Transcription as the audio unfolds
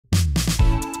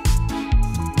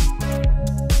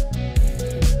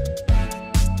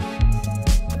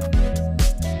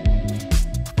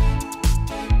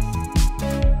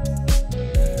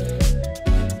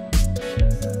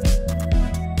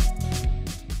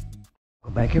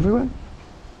Welcome back, everyone.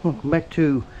 Welcome back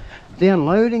to the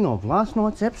unloading of last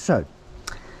night's episode.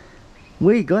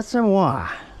 We got some wire.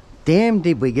 Damn,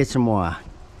 did we get some wire.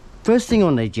 First thing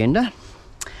on the agenda,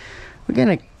 we're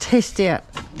going to test out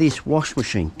this wash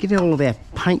machine. Get all of our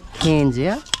paint cans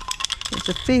out. There's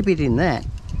a fair bit in that.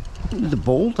 The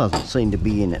ball doesn't seem to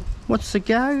be in it. What's the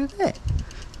go with that?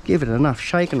 Give it enough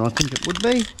shaking, I think it would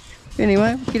be.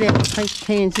 Anyway, get our paint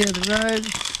cans out of the road.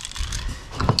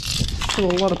 Put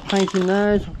a lot of paint in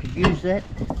those. I could use that.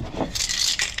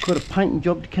 Got a painting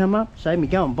job to come up. Save me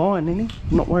going buying any.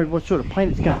 I'm not worried what sort of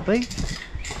paint it's going to be.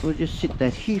 We'll just sit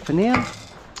that here for now.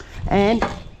 And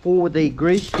for the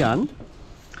grease gun,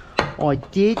 I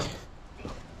did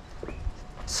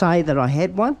say that I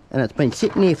had one, and it's been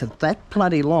sitting here for that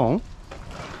bloody long.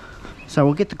 So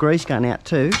we'll get the grease gun out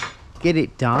too. Get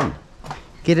it done.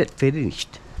 Get it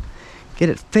finished. Get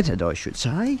it fitted, I should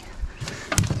say.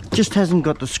 Just hasn't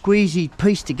got the squeezy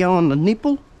piece to go on the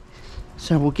nipple,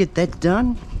 so we'll get that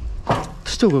done.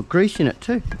 Still got grease in it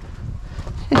too.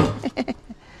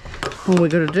 All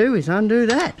we've got to do is undo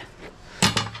that.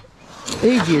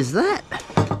 Easy as that.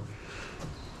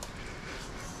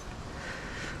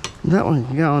 That one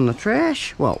can go on the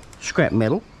trash. Well, scrap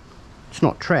metal. It's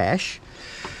not trash.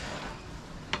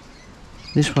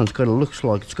 This one's got looks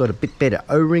like it's got a bit better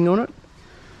O-ring on it.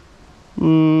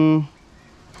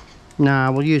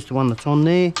 Nah, we'll use the one that's on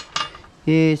there.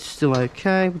 Yeah, it's still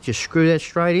okay. We'll just screw that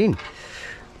straight in.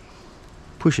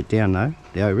 Push it down though,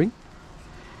 the O-ring.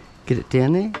 Get it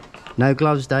down there. No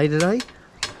gloves day today.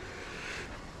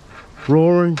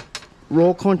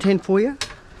 Raw content for you.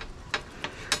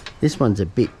 This one's a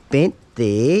bit bent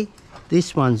there.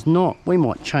 This one's not. We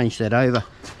might change that over.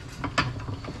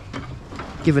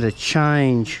 Give it a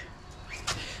change.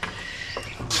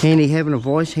 Handy having a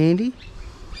vice handy.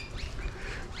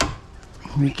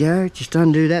 There we go, just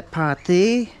undo that part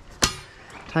there.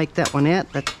 Take that one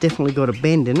out, that's definitely got a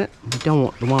bend in it. We don't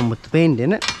want the one with the bend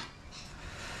in it.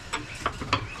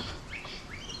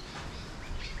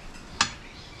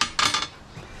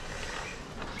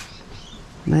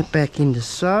 That back into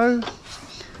so.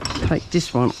 Take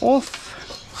this one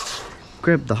off.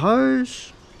 Grab the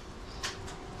hose.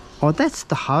 Oh, that's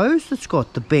the hose that's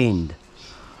got the bend.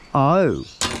 Oh,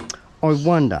 I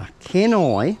wonder, can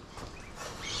I,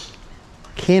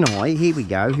 here we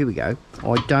go,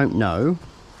 I don't know.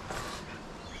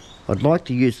 I'd like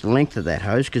to use the length of that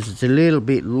hose because it's a little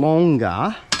bit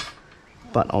longer,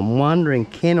 but I'm wondering,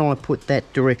 can I put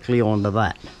that directly onto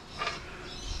that?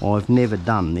 I've never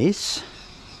done this.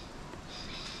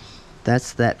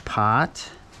 That's that part.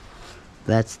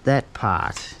 That's that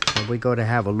part. So we got to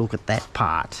have a look at that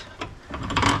part.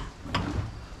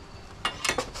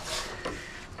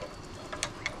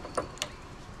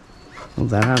 Well,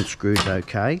 that unscrew's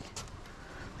okay.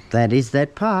 That is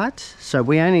that part. So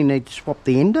we only need to swap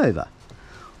the end over.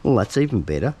 Well, that's even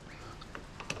better.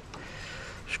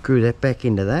 Screw that back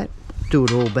into that. Do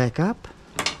it all back up.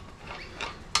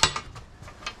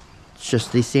 It's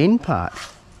just this end part.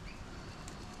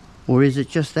 Or is it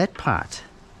just that part?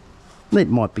 It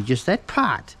might be just that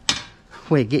part.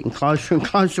 We're getting closer and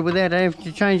closer without having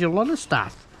to change a lot of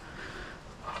stuff.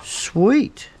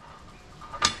 Sweet.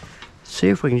 See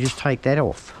if we can just take that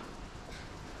off.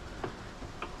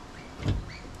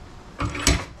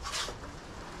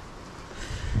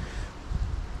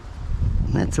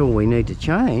 That's all we need to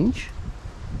change.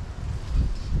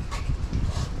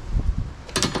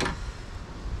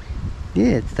 Yeah,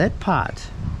 it's that part.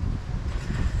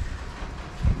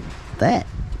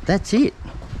 That's it.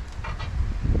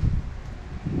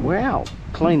 Wow,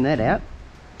 clean that out.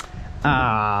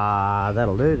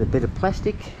 That'll do. A bit of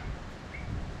plastic.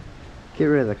 Get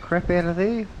rid of the crap out of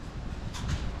there.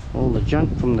 All the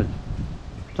junk from the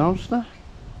dumpster.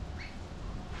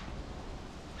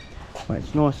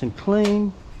 It's nice and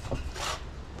clean.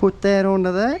 Put that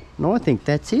onto that, and I think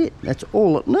that's it. That's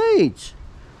all it needs.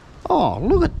 Oh,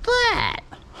 look at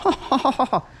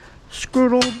that. Screw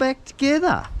it all back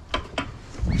together.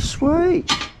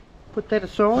 Sweet. Put that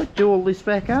aside, do all this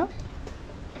back up,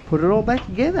 put it all back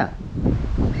together.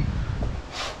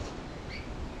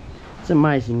 It's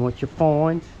amazing what you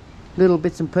find, little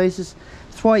bits and pieces.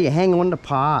 That's why you hang on to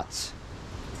parts.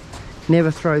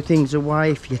 Never throw things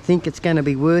away if you think it's going to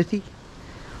be worthy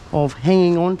of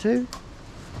hanging on to.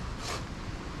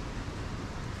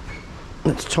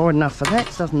 It's tight enough for that.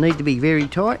 It doesn't need to be very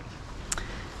tight.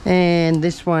 And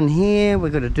this one here,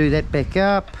 we've got to do that back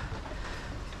up.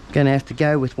 Going to have to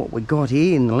go with what we got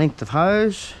here in the length of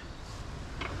hose.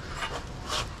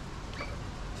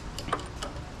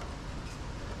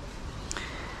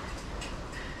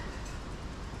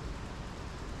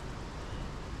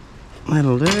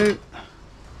 That'll do.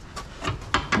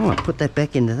 I'm going to put that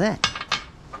back into that.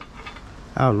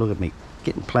 Oh, look at me,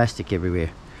 getting plastic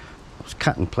everywhere. I was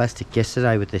cutting plastic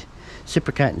yesterday with the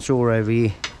reciprocating saw over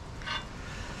here.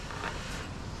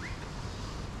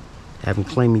 Haven't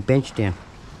cleaned my bench down.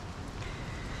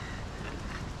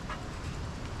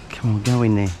 Come on, go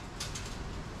in there.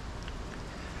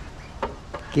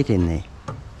 Get in there.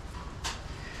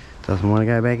 Doesn't want to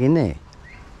go back in there.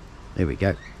 There we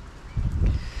go.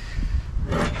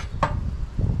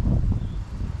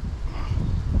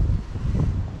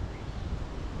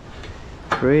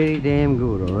 Pretty damn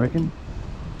good, I reckon.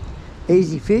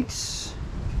 Easy fix.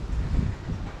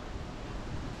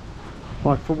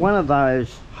 Like for one of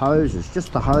those hoses,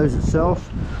 just the hose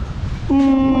itself,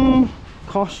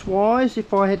 cost wise,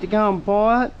 if I had to go and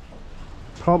buy it,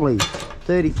 probably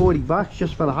 30-40 bucks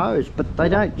just for the hose. But they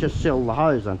don't just sell the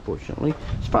hose, unfortunately,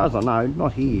 as far as I know,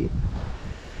 not here.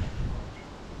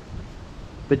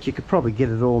 But you could probably get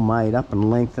it all made up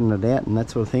and lengthen it out and that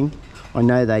sort of thing. I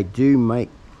know they do make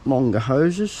longer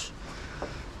hoses.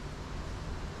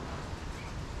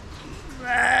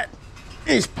 But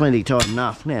it's plenty tight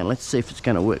enough. Now let's see if it's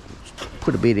going to work.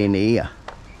 Put a bit in here.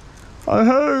 Oh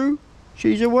ho!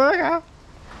 She's a worker.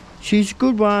 She's a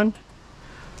good one.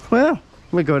 Well,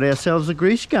 we got ourselves a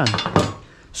grease gun.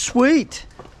 Sweet.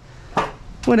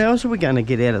 What else are we going to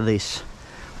get out of this?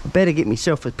 I better get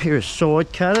myself a pair of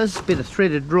side cutters. A bit of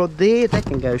threaded rod there. That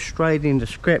can go straight into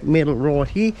scrap metal right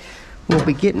here. We'll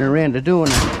be getting around to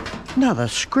doing another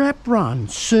scrap run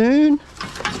soon.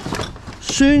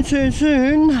 Soon.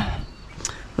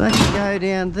 That can go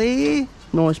down there.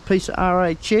 Nice piece of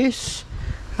RHS.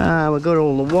 We've got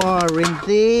all the wire in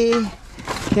there.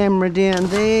 Camera down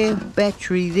there.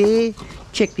 Battery there.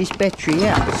 Check this battery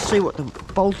out. Let's see what the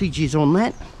voltage is on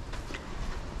that.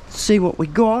 See what we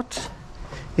got.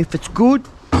 If it's good,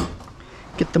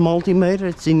 get the multimeter.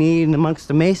 It's in here in amongst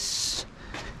the mess.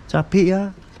 It's up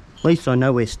here. At least I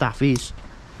know where stuff is.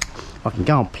 I can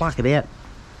go and pluck it out.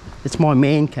 It's my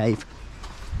man cave.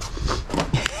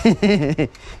 You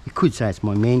could say it's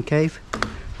my man cave.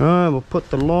 Alright, we'll put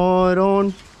the light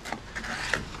on.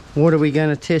 What are we going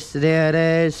to test it out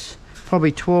as?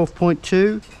 Probably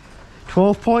 12.2.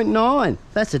 12.9.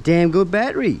 That's a damn good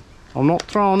battery. I'm not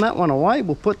throwing that one away.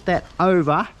 We'll put that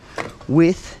over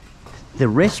with the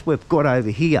rest we've got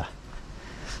over here.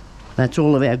 That's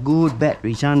all of our good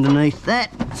batteries underneath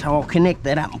that. So I'll connect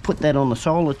that up and put that on the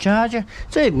solar charger.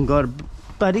 It's even got a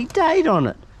bloody date on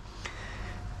it.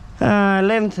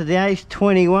 11th of the 8th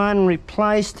 21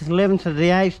 replaced 11th of the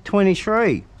 8th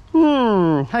 23.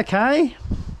 Okay.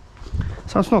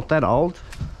 So it's not that old.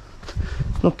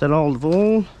 Not that old at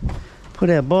all. Put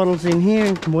our bottles in here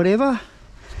and whatever.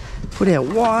 Put our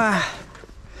wire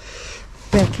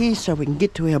back here so we can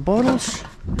get to our bottles.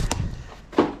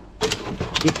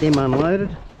 Get them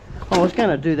unloaded. I was going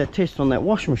to do that test on that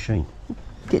washing machine.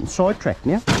 Getting sidetracked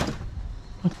now.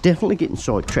 I'm definitely getting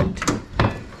sidetracked.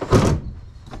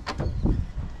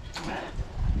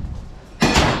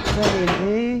 That in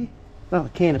there. Another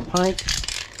can of paint.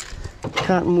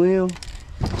 Carton wheel.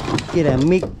 Get our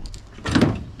MIG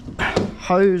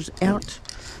hose out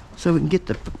so we can get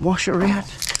the washer out.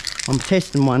 I'm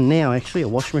testing one now actually, a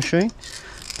washing machine.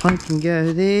 Paint can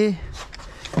go there.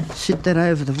 Sit that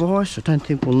over the vise. I don't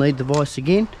think we'll need the vise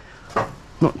again.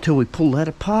 Not until we pull that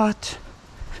apart.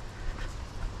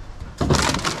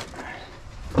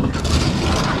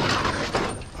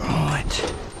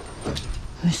 Right.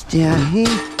 This down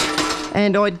here.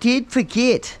 And I did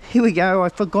forget. Here we go. I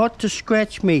forgot to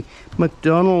scratch me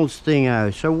McDonald's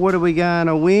thingo. So what are we going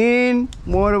to win?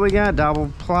 What are we going to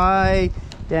double play?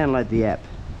 Download the app.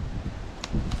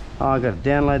 Oh, I got to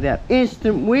download the app.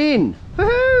 Instant win.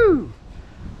 Woohoo!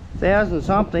 1,000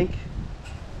 something.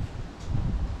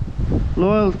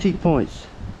 Loyalty points.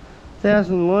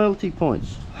 1,000 loyalty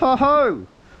points. Ho ho!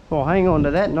 Well, hang on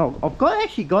to that. No, I've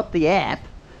actually got the app,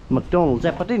 McDonald's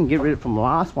app. I didn't get rid of it from the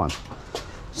last one.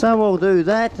 So we'll do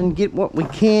that and get what we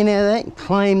can out of that and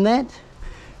claim that.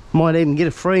 Might even get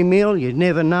a free meal, you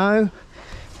never know.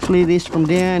 Clear this from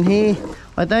down here.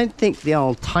 I don't think the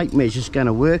old tape measure's going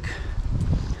to work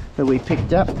that we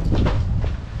picked up.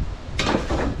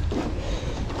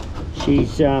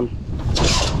 She's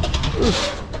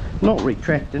not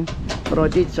retracting, but I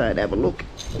did say I'd have a look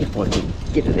if I could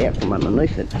get it out from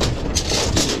underneath it.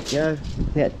 There we go,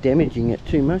 without damaging it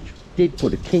too much. Did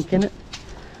put a kink in it.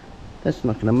 That's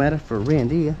not going to matter for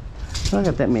around here. I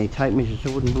got that many tape measures I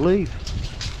wouldn't believe.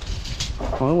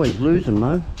 I always lose them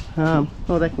though.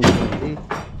 Oh, that can go there.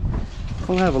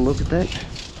 I'll have a look at that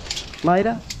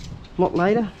later. Not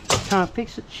later. Can't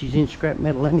fix it. She's in scrap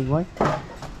metal anyway.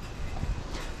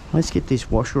 Let's get this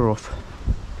washer off.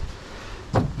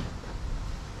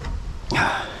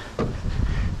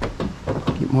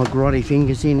 Get my grotty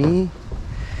fingers in here.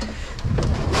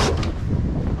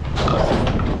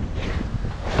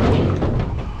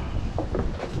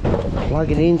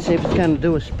 Plug it in, see if it's going to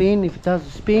do a spin. If it does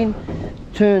a spin,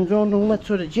 turns on, all that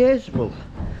sort of jazz. We'll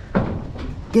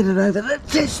get it over that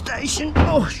test station.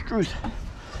 Oh, struth.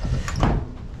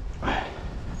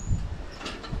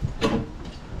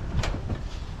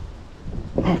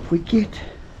 Off we get.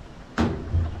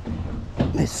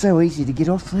 They're so easy to get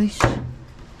off these.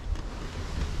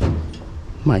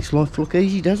 Makes life look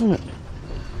easy, doesn't it?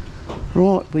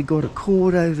 Right, we got a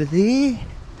cord over there.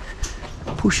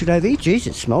 Push it over here. Geez,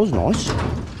 it smells nice.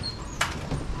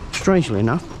 Strangely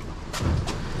enough,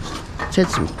 it's had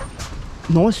some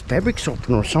nice fabric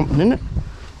softener or something in it.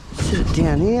 Set it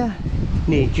down here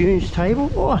near June's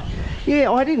table. Oh,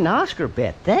 yeah, I didn't ask her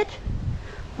about that.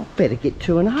 I better get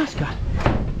to and ask her.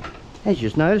 As you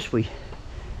just noticed, we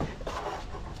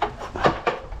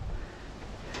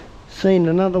seen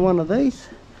another one of these.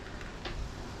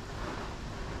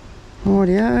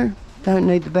 Rightio, don't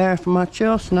need the barrow for much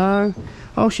else, no.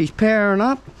 Oh, she's powering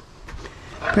up.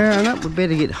 Powering up, we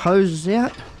better get hoses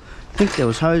out. I think there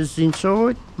was hoses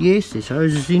inside. Yes, there's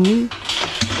hoses in here.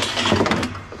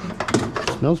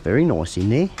 Smells very nice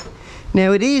in there.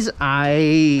 Now it is a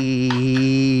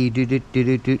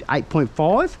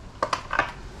 8.5.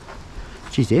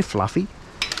 Geez, they're fluffy.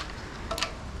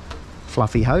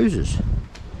 Fluffy hoses.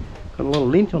 Got a little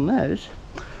lint on those.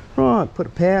 Right, put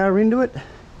a power into it.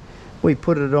 We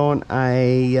put it on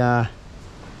a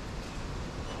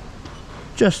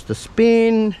just a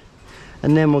spin,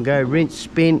 and then we'll go rinse,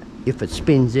 spin if it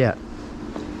spins out.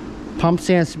 Pump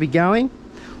sounds to be going.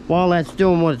 While that's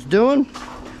doing what it's doing,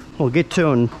 we'll get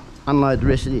to and unload the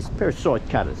rest of this. Pair of side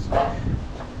cutters.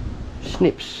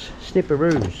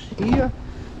 Snipperoos here.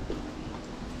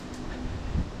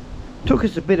 Took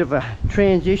us a bit of a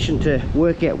transition to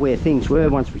work out where things were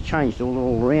once we changed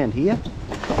all around here.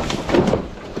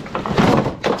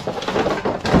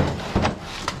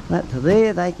 That to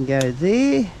there, they can go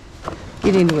there.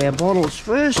 Get into our bottles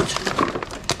first.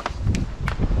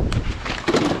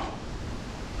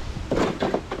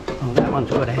 Oh, that one's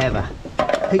got to have a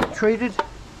heat treated.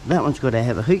 That one's got to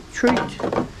have a heat treat.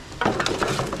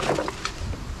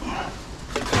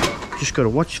 Just got to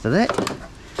watch for that.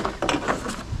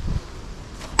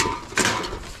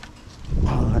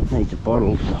 Oh, that needs a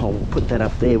bottle. I'll put that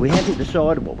up there. We haven't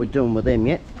decided what we're doing with them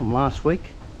yet from last week.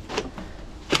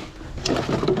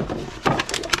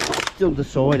 Still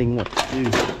deciding what to do,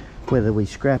 whether we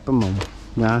scrap them or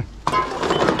no.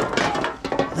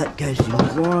 That goes in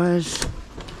the wires.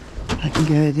 They can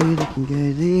go there, they can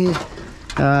go there.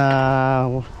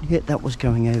 Well, yeah, that was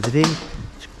going over there.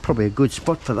 It's probably a good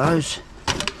spot for those.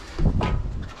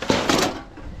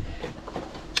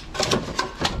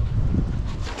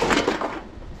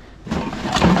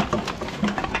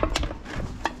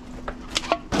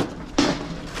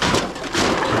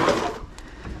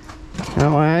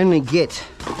 Now I only get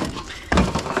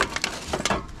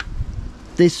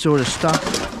this sort of stuff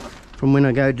from when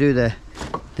I go do the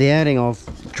outing of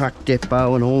truck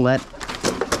depot and all that,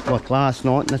 like last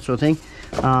night and that sort of thing.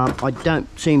 I don't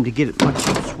seem to get it much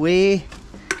elsewhere.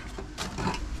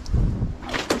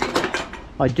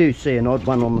 I do see an odd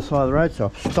one on the side of the road,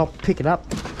 so I stop, pick it up.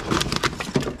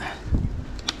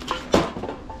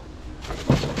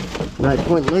 No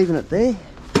point leaving it there.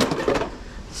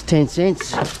 It's 10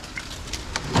 cents.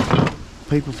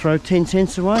 People throw 10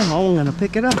 cents away. I'm going to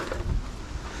pick it up.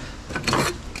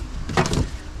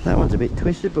 That one's a bit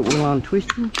twisted, but we'll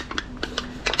untwist them.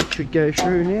 Should go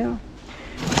through now.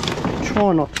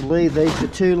 Try not to leave these for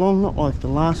too long, not like the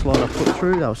last lot I put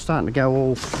through. They were starting to go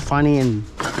all funny and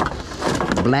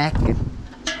black.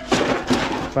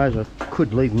 I suppose I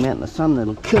could leave them out in the sun.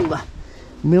 That'll kill the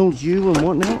mildew and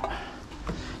whatnot.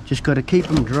 Just got to keep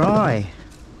them dry.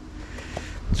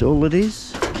 That's all it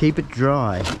is. Keep it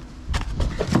dry.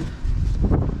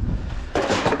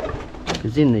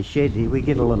 Because in the shed here we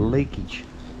get a lot of leakage.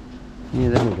 Yeah,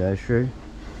 that'll go through.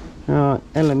 Alright,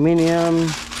 aluminium.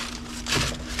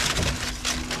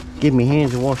 Give me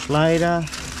hands a wash later.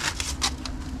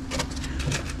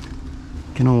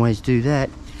 Can always do that.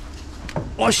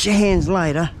 Wash your hands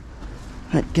later.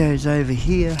 That goes over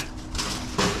here.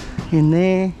 In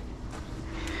there.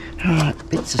 Alright,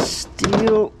 bits of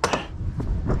steel.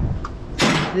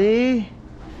 There.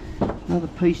 Another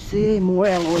piece there. More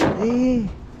alloy there.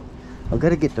 I've got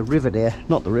to get the rivet out,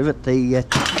 not the rivet, the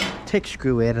tech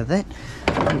screw out of that.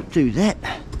 We'll do that.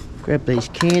 Grab these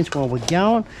cans while we're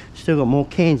going. Still got more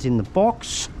cans in the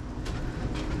box.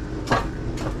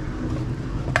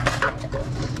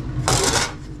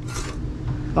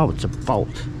 Oh, it's a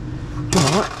bolt.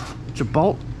 Alright, it's a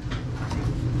bolt.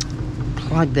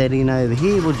 plug that in over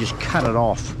here. We'll just cut it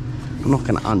off. I'm not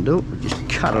going to undo it, we'll just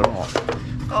cut it off.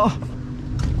 Oh,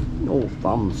 all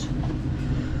thumbs.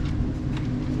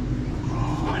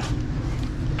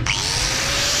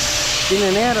 In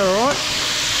and out, all right.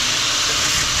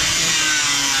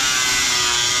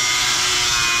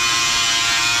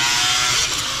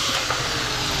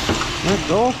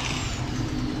 That's off.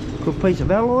 Good piece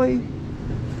of alloy.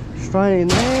 Straight in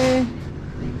there.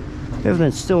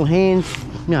 Everything's still hands.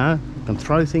 You know, can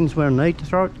throw things where I need to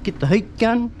throw it. Get the heat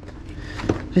gun.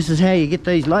 This is how you get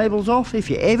these labels off. If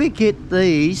you ever get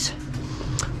these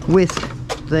with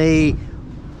the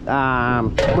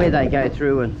where they go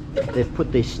through and they've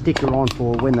put this sticker on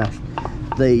for when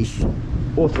these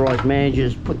authorised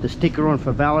managers put the sticker on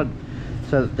for valid,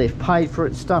 so that they've paid for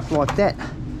it, stuff like that,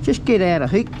 just get out a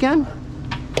heat gun,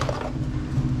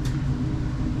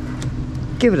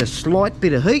 give it a slight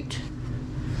bit of heat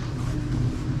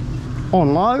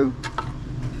on low,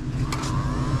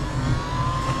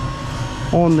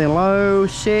 on the low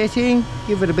setting,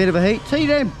 give it a bit of a heat so you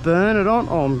don't burn it on.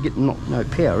 Oh, I'm getting no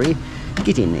power here.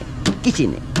 Get in there, get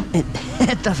in there.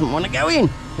 It doesn't want to go in.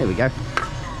 There we go.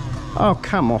 Oh,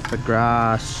 come off the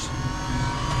grass.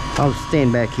 I'll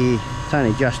stand back here. It's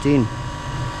only just in.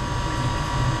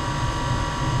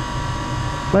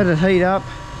 Let it heat up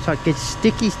so it gets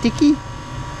sticky.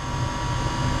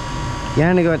 You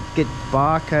only got to get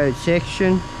barcode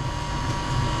section.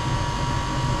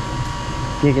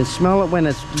 You can smell it when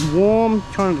it's warm,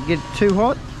 trying to get it too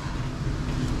hot.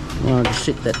 I'll just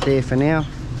sit that there for now.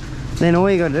 Then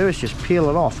all you got to do is just peel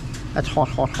it off. That's hot.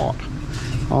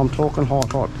 I'm talking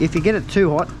hot. If you get it too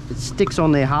hot, it sticks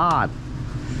on there hard.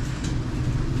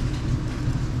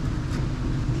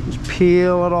 Just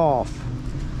peel it off.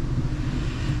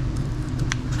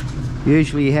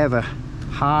 Usually you have a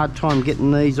hard time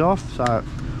getting these off, so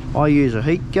I use a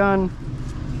heat gun.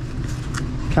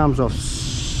 Comes off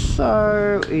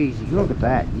so easy. Look at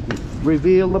that. You can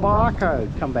reveal the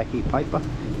barcode. Come back here, paper.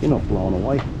 You're not blown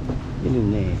away. Get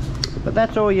in there. But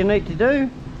that's all you need to do.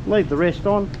 Leave the rest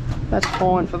on. That's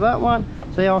fine for that one.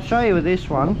 See, I'll show you with this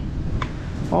one.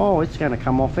 Oh, it's going to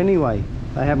come off anyway.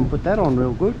 They haven't put that on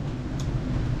real good.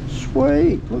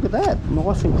 Sweet. Look at that.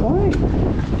 Nice and clean.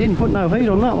 Didn't put no heat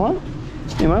on that one.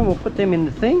 Anyway, we'll put them in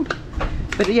the thing.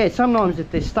 But yeah, sometimes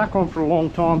if they're stuck on for a long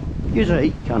time, use a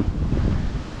heat gun.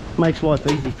 Makes life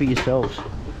easy for yourselves.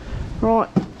 Right,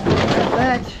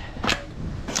 that.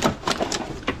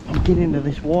 I'll get into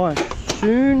this wire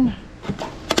soon.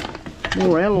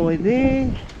 More alloy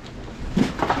there.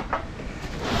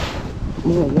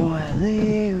 More wire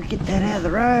there. We get that out of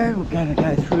the road. We're going to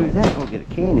go through that. I'll get a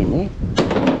can in there.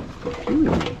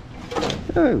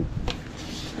 Oh,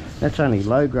 that's only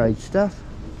low grade stuff.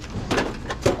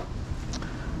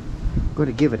 Got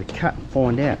to give it a cut and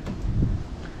find out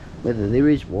whether there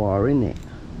is wire in there.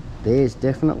 There's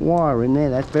definite wire in there.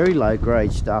 That's very low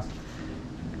grade stuff.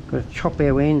 Got to chop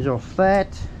our ends off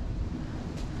that.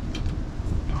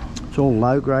 It's all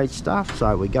low grade stuff,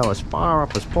 so we go as far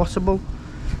up as possible.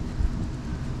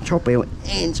 Chop our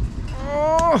ends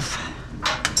off.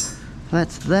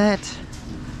 That's that.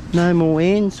 No more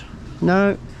ends.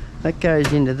 No, that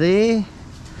goes into there.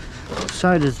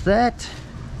 So does that.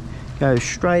 Goes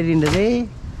straight into there.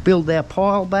 Build our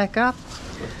pile back up.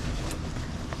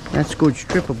 That's good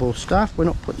strippable stuff. We're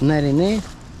not putting that in there.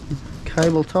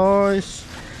 Cable ties.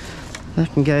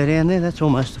 That can go down there. That's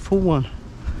almost a full one.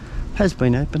 Has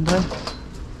been opened though.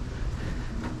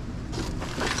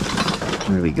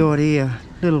 What do we got here?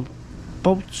 Little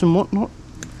bolts and whatnot.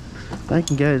 They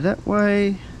can go that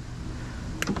way.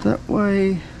 That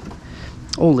way.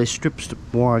 All this strips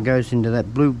wire goes into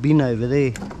that blue bin over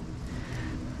there.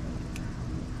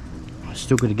 I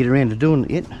still got to get around to doing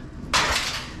it yet.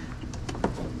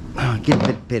 Oh, get a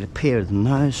bit better pair than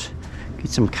those. Get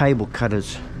some cable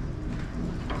cutters.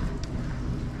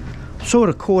 Sort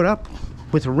of caught up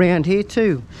with around here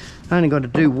too. Only got to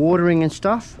do watering and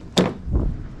stuff.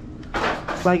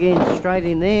 Plug in straight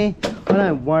in there. I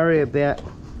don't worry about,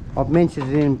 I've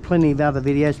mentioned it in plenty of other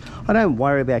videos, I don't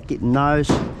worry about getting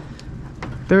those.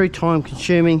 Very time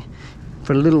consuming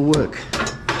for a little work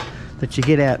that you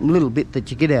get out, a little bit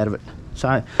that you get out of it.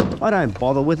 So I don't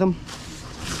bother with them.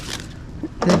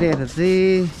 That out of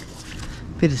there,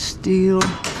 bit of steel.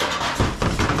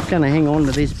 Gonna hang on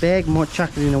to this bag, might chuck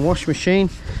it in a wash machine,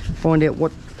 find out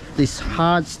what this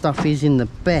hard stuff is in the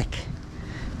back.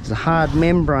 There's a hard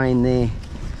membrane there.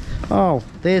 Oh,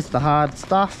 there's the hard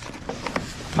stuff.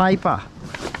 Paper.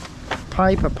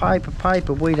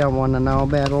 Paper. We don't want to know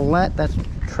about all that. That's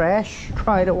trash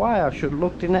straight away. I should have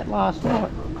looked in that last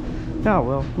night. Oh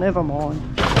well, never mind.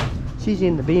 She's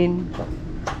in the bin.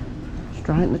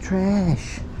 straight in the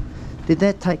trash. Did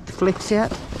that take the flex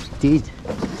out? It did.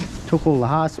 Took all the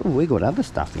hearts. Oh, we got other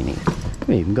stuff in here.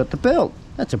 We even got the belt.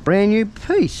 That's a brand new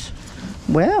piece.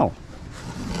 Wow.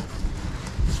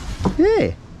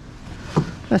 Yeah.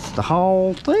 That's the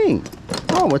whole thing.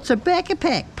 Oh, it's a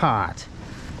backpack part.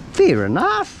 Fair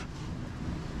enough.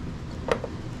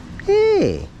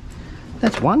 Yeah.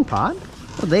 That's one part.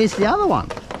 Well, there's the other one.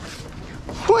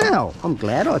 Well, I'm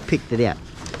glad I picked it out.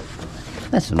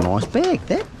 That's a nice bag,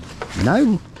 that.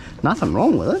 No, nothing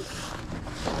wrong with it.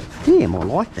 Damn, I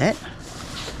like that.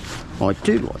 I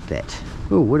do like that.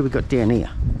 Oh, what do we got down here?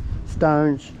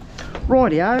 Stones.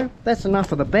 Rightio, that's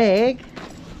enough of the bag.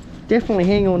 Definitely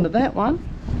hang on to that one.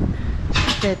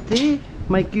 Put that there.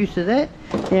 Make use of that.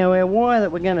 Now our wire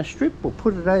that we're going to strip, we'll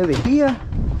put it over here.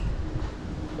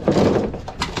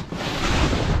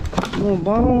 More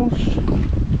bottles.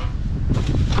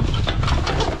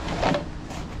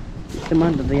 Get them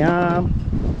under the arm.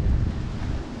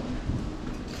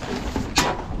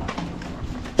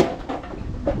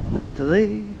 Up to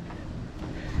there.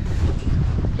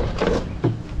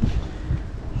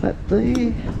 That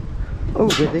there.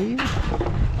 Over there.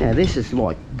 Now this is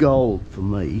like gold for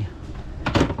me.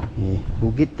 Yeah,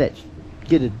 we'll get a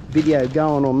video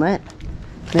going on that.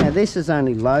 Now this is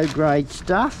only low grade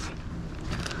stuff.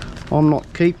 I'm not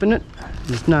keeping it.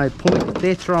 There's no point.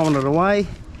 They're throwing it away.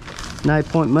 No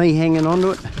point me hanging on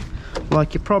to it.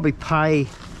 Like, you probably pay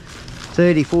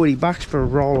 30-40 bucks for a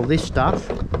roll of this stuff.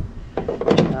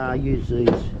 Use these.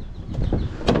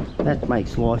 That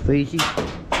makes life easy.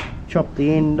 Chop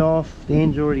the end off. The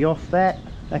end's already off that.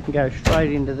 That can go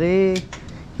straight into there.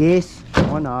 Yes,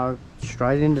 I know.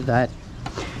 Straight into that.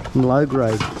 In low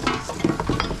grade.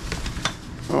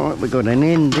 Alright, we've got an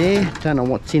end there. Don't know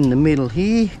what's in the middle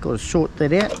here. Got to sort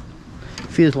that out.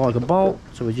 Feels like a bolt,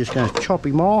 so we're just going to chop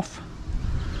him off.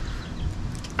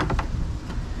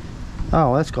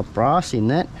 Oh, that's got brass in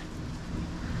that.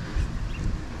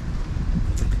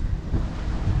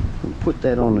 We'll put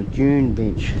that on a dune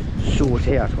bench. Sort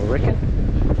out, I reckon.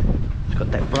 It's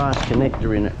got that brass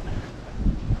connector in it.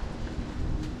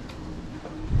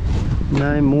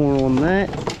 No more on that.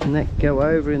 Can that go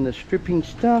over in the stripping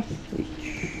stuff? It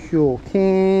sure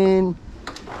can.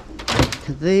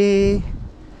 To there.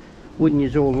 Wouldn't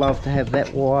you all love to have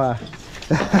that wire?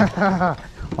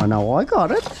 I know I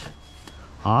got it.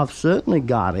 I've certainly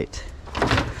got it.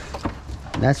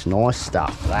 That's nice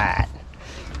stuff, that.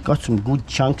 Got some good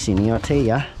chunks in here, I tell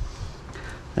ya.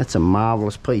 That's a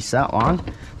marvellous piece, that one.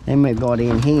 Then we've got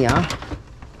in here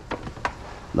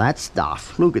that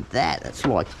stuff. Look at that. That's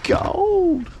like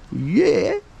gold.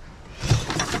 Yeah.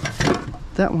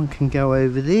 That one can go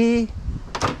over there.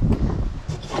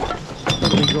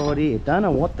 What we got here? Don't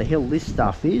know what the hell this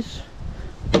stuff is.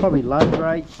 Probably low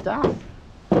grade stuff.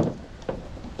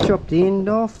 Chop the end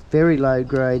off. Very low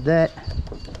grade, that.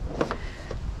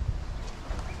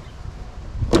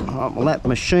 Alright, well, that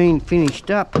machine finished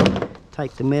up.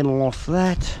 Take the metal off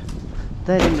that.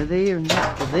 That into there and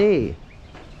that to there.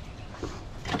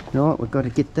 Right, we've got to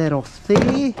get that off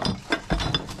there.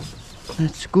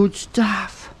 That's good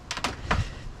stuff.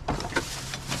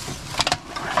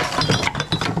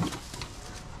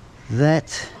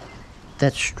 That's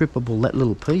strippable, that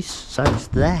little piece. So is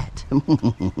that.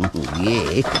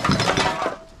 Yeah.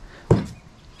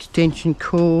 Extension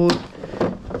cord.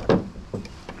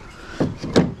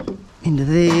 Into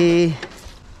there.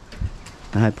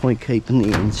 No point keeping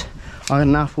the ends. I've got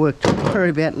enough work to worry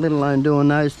about, let alone doing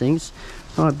those things.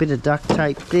 Oh, a bit of duct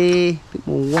tape there, a bit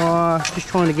more wire. Just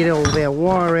trying to get all of our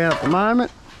wire out at the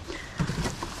moment.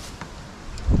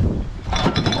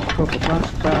 Proper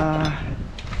bus bar.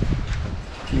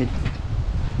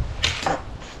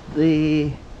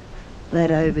 There,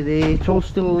 that over there. It's all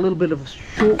still a little bit of a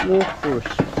short walk for us,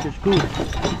 which is good.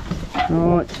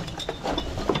 Right.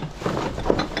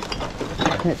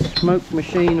 That smoke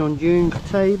machine on June's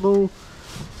table.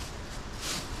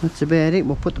 That's about it.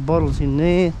 We'll put the bottles in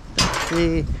there.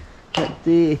 There, that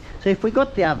there. So if we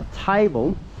got the other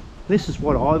table, this is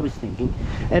what I was thinking,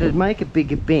 it'd make a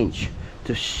bigger bench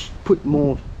to put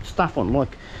more stuff on.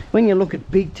 Like when you look at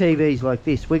big TVs like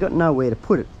this, we got nowhere to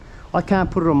put it. I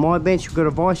can't put it on my bench. We've got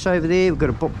a vise over there, we've got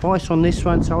a vise on this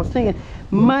one. So I was thinking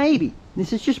maybe,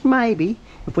 this is just maybe,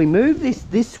 if we move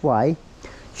this way,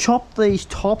 chop these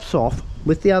tops off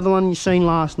with the other one you seen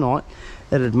last night,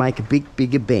 it'd make a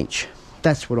bigger bench.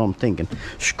 That's what I'm thinking.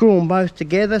 Screw them both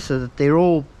together so that they're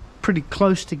all pretty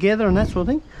close together and that sort of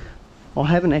thing. I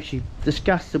haven't actually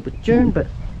discussed it with June, but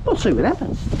we'll see what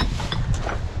happens.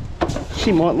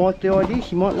 She might like the idea,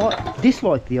 she might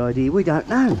dislike the idea, we don't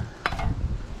know.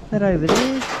 That over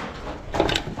there.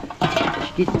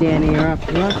 She gets down here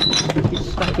after us,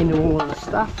 gets stuck into all of the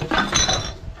stuff.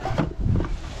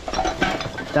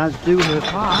 Does do her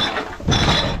part.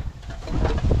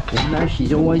 You know,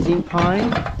 she's always in pain.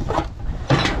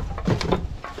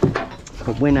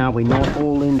 But when are we not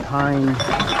all in pain?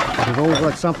 We've all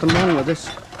got something wrong with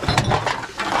us.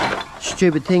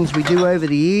 Stupid things we do over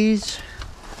the years.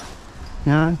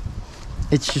 No,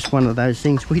 it's just one of those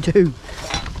things we do.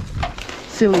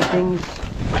 Silly things.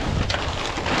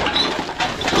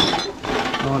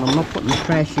 Right, I'm not putting the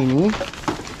trash in here.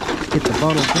 Get the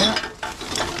bottles out.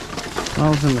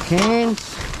 Bottles in the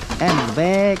cans. Out of the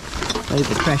bag. Leave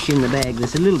the trash in the bag.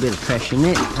 There's a little bit of trash in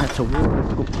there. That's a water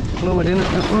fluid in it,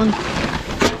 that one.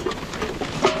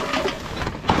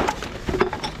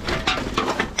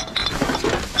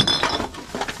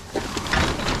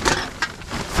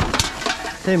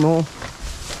 Two more.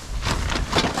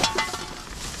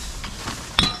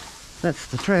 That's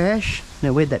the trash.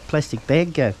 Now where'd that plastic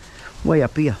bag go? Way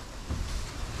up here.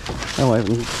 Oh, I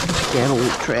haven't pushed down all the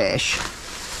trash.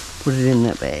 Put it in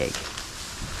that bag.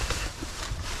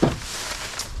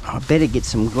 I better get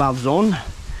some gloves on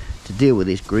to deal with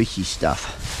this greasy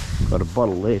stuff. Got a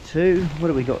bottle there too. What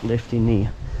have we got left in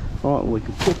here? Right, we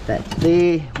can put that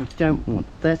there. We don't want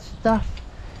that stuff.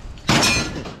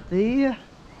 That there.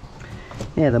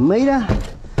 Now the meter,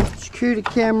 security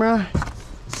camera,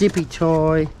 zippy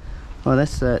tie. Oh,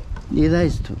 that's that. Yeah,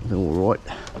 those are all right.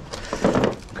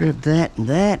 Grab that and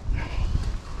that.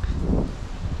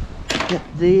 That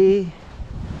there.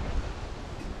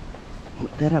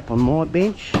 Put that up on my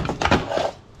bench.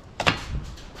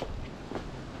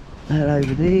 That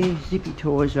over there. Zippy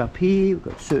ties up here. We've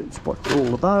got a certain spot for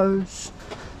all of those.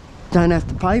 Don't have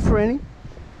to pay for any.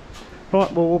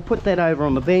 Right, well, we'll put that over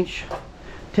on the bench.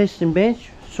 Testing bench.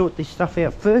 Sort this stuff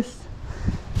out first.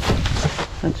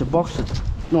 That's a box, a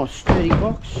nice sturdy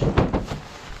box.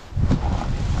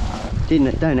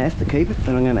 Don't have to keep it,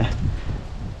 but I'm gonna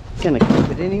keep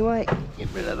it anyway. Get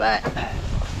rid of that.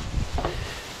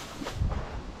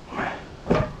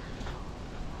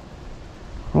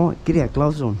 Right, get our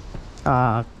gloves on.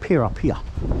 Pair up here.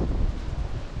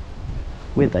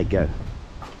 Where'd they go?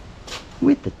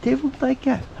 Where'd the devil they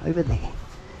go? Over there.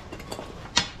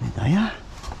 There they are.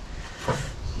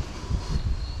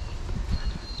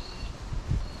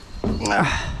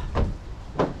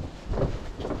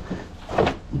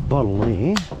 Bottle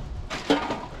there.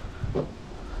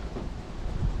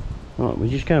 Right, we're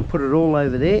just going to put it all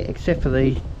over there except for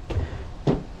the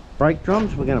brake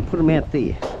drums. We're going to put them out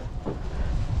there.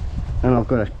 And I've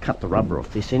got to cut the rubber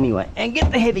off this anyway and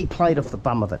get the heavy plate off the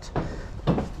bum of it.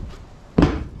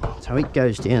 So it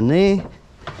goes down there.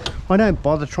 I don't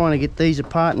bother trying to get these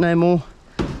apart no more.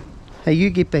 Hey, you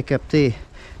get back up there,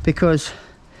 because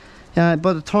by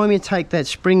the time you take that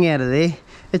spring out of there,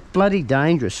 it's bloody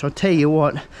dangerous. I'll tell you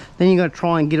what, then you got to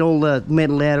try and get all the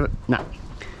metal out of it. No.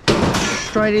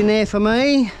 Straight in there for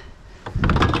me.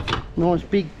 Nice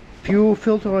big fuel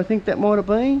filter, I think that might have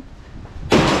been.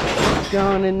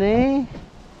 Going in there.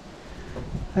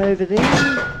 Over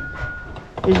there.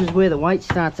 This is where the weight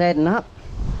starts adding up.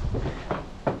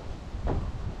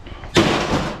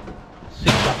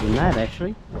 Six up in that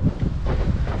actually.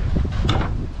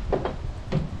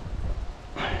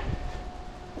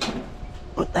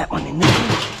 Put that one in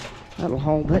there. That'll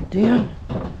hold that down.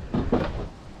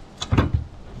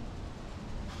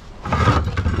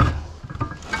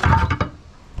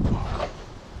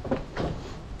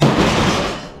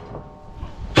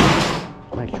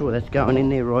 Make sure that's going in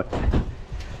there right.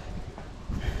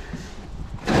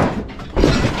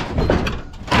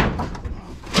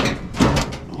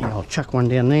 Yeah, I'll chuck one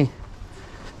down there.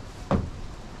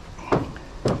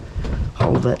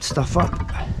 Hold that stuff up.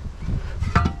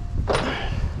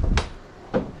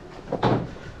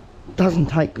 Doesn't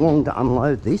take long to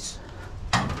unload this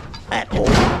at all.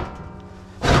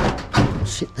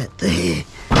 Sit that there.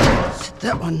 Sit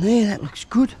that one there. That looks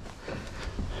good.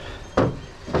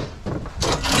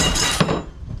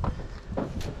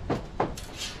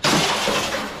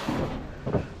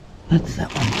 That's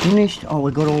that one finished. Oh,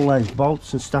 we got all those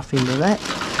bolts and stuff into that.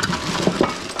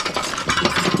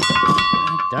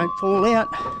 Don't fall out.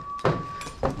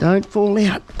 Don't fall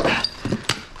out.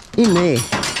 In there.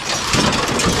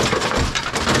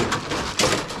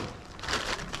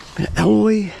 Bit of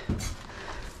alloy.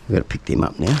 We've got to pick them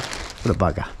up now. What a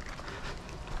bugger.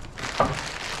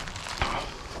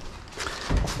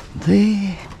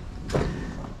 There.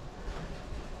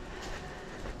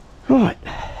 Right.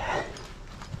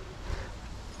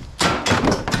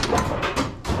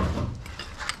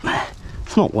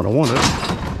 It's not what I wanted.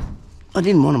 I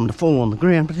didn't want them to fall on the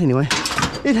ground, but anyway,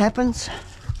 it happens.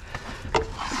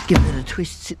 give it a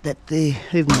twist, sit that there,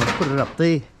 even though I put it up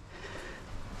there.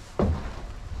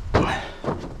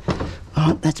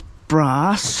 Right, that's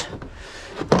brass.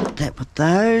 Put that with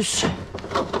those.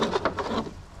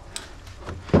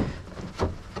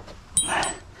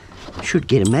 Should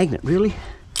get a magnet really.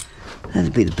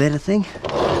 That'd be the better thing.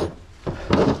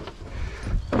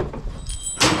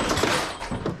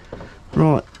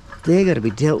 Right, they're got to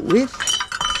be dealt with.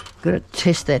 Got to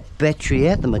test that battery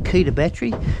out, the Makita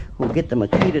battery. We'll get the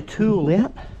Makita tool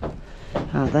out.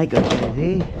 They got to go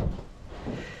there.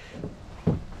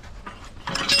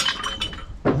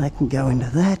 They can go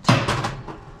into that.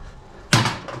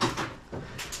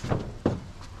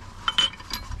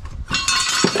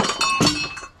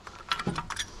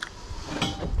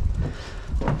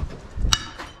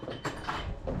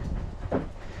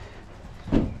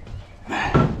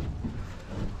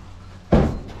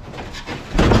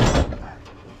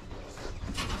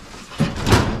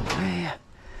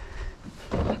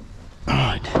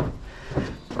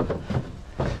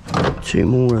 Two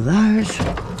more of those.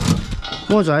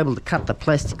 Was able to cut the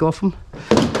plastic off them.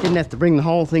 Didn't have to bring the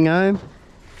whole thing home.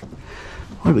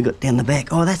 What have we got down the back?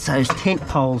 Oh, that's those tent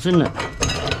poles, isn't it? We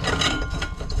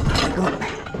got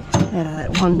out of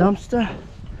that one dumpster.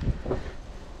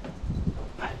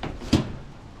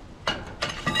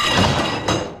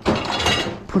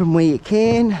 Put them where you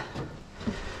can.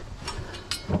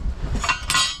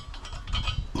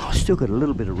 I've still got a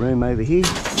little bit of room over here.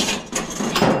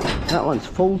 That one's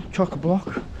full,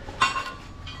 chock-a-block.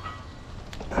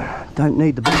 Don't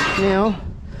need the box now.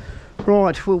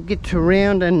 Right, we'll get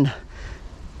around and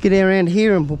get around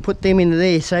here and we'll put them into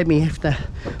there. Save me have to.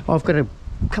 I've got a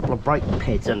couple of brake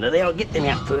pads under there. I'll get them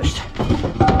out first.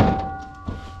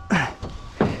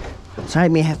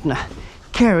 Save me having to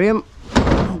carry them.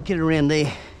 I'll get around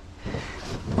there.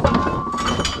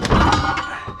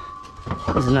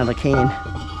 There's another can.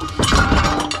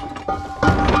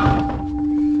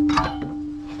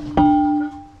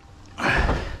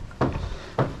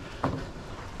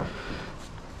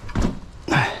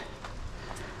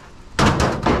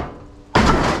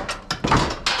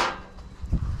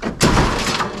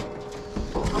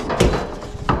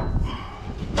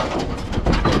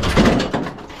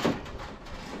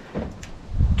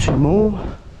 Two more.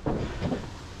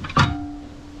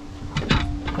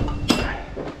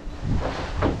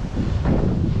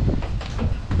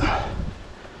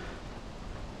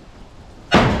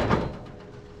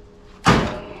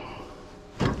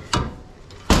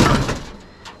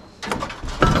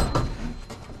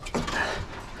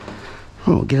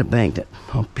 I'll get it banked it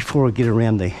before I get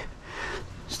around there.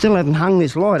 Still haven't hung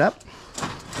this light up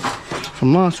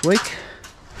from last week.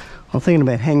 I'm thinking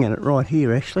about hanging it right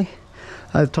here actually,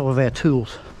 over top of our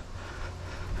tools.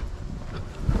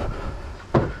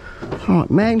 Alright,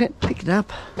 magnet, pick it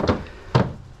up.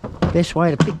 Best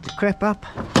way to pick the crap up.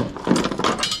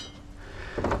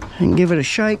 And give it a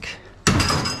shake.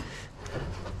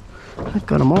 I've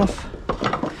got them off.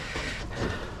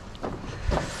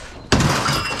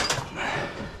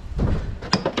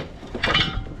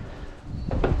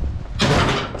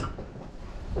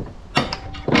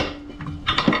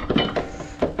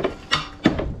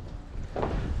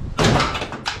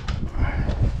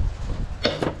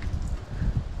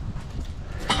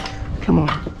 Come on,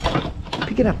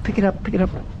 pick it up, pick it up, pick it up.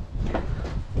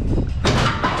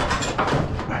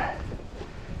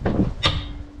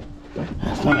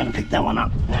 That's not going to pick that one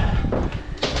up.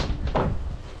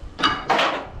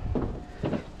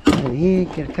 Over here,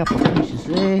 get a couple of pieces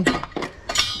there.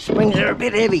 Springs are a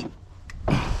bit heavy.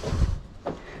 It's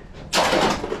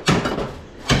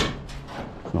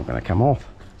not going to come off.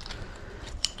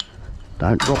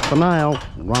 Don't drop the nail,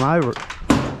 run over it.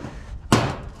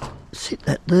 Sit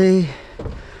that there.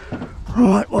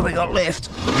 Right, what have we got left?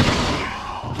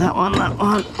 That one, that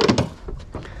one.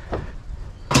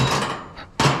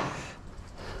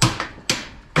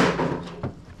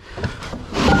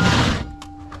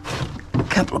 A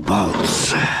couple of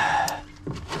bolts.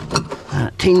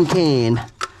 A tin can.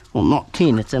 Well, not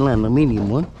tin, it's an aluminium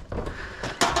one.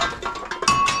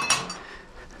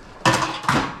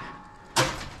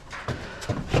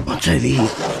 What's over here?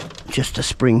 Just a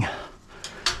spring.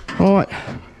 Right,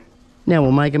 now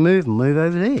we'll make a move and move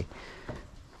over there.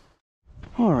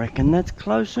 I reckon that's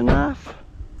close enough.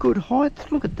 Good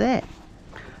height, look at that.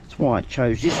 That's why I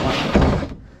chose this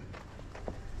one.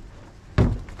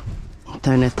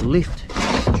 Don't have to lift,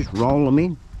 just roll them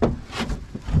in.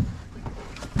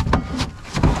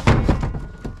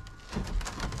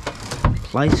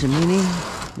 Place them in here.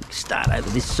 Start over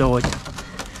this side.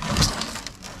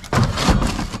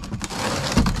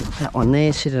 Put that one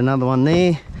there, set another one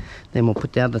there. Then we'll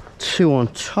put the other two on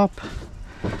top.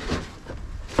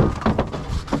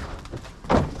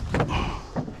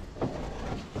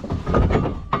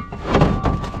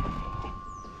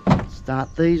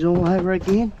 Start these all over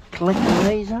again, collecting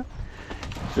these up.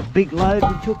 It's a big load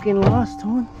we took in last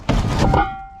time.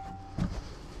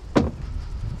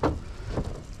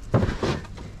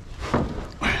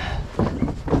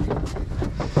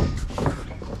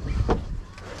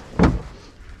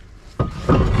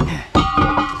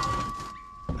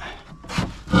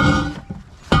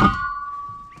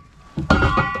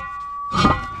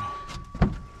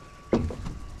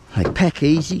 They pack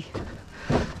easy,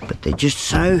 but they're just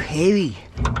so heavy,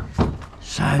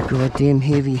 so goddamn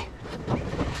heavy.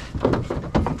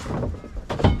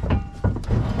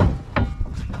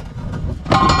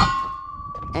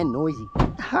 And noisy.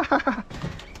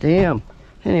 Damn.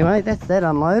 Anyway, that's that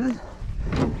unloaded.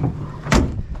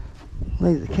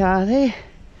 Leave the car there,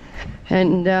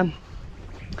 and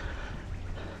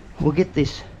we'll get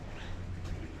this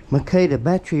Makita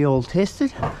battery all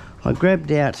tested. I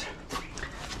grabbed out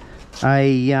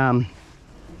a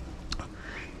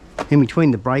in between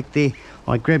the brake there,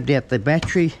 I grabbed out the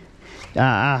battery,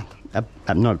 not a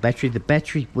battery, the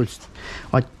battery was,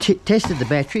 I tested the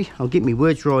battery, I'll get my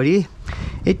words right here.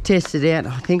 It tested out,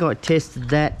 I think I tested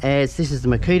that as, this is the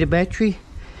Makita battery,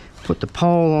 put the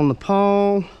pole on the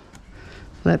pole,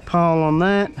 that pole on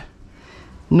that,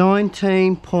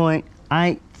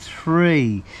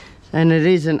 19.83, and it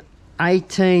is an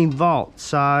 18 volt,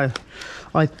 so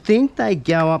I think they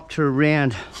go up to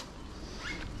around,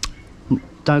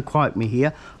 don't quote me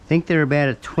here, I think they're about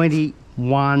a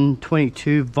 21,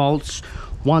 22 volts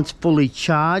once fully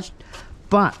charged,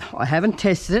 but I haven't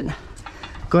tested it.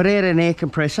 Got out an air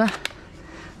compressor,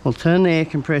 I'll turn the air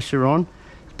compressor on,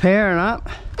 powering up,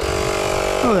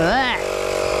 look at that.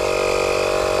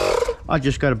 I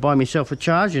just got to buy myself a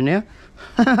charger now.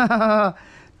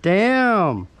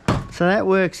 Damn, so that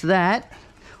works that.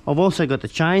 I've also got the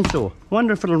chainsaw.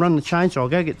 Wonder if it'll run the chainsaw. I'll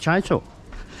go get the chainsaw.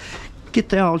 Get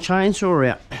the old chainsaw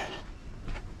out.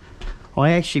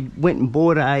 I actually went and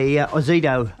bought a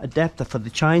Ozito adapter for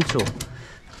the chainsaw,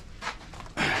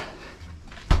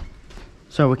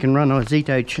 so we can run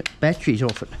Ozito batteries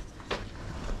off it.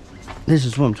 This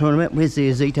is what I'm talking about. Where's the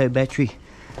Ozito battery?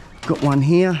 Got one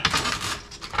here.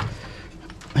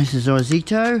 This is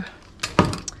Ozito.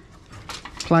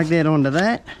 Plug that onto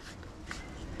that.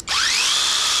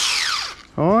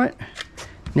 Alright,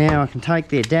 now I can take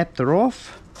the adapter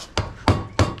off.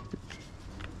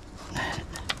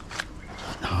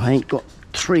 I ain't got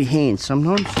three hands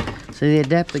sometimes. So the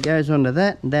adapter goes onto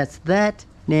that, and that's that.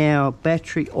 Now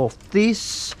battery off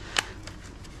this.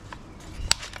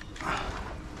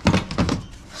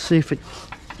 See if it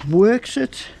works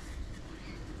it.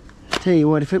 Tell you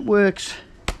what, if it works.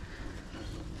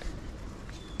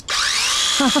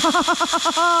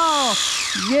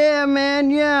 Yeah man,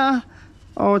 yeah.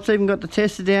 Oh, it's even got the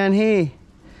tester down here.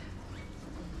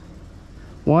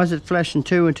 Why is it flashing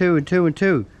 2 and 2 and 2 and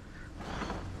 2?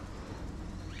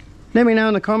 Let me know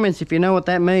in the comments if you know what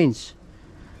that means,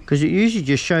 because it usually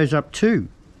just shows up 2.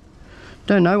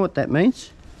 Don't know what that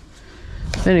means.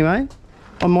 Anyway,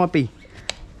 I might be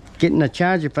getting a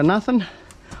charger for nothing.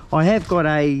 I have got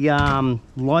a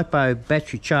LiPo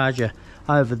battery charger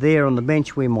over there on the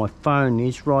bench where my phone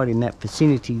is, right in that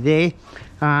vicinity there.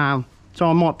 So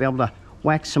I might be able to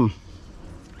whack some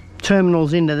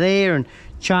terminals into there and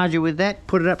charge it with that,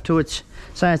 put it up to its,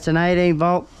 say it's an 18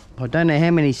 volt, I don't know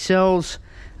how many cells,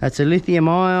 it's a lithium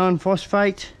ion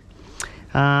phosphate,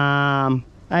 18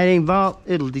 volt,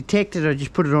 it'll detect it. I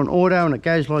just put it on auto and it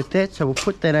goes like that, so we'll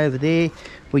put that over there.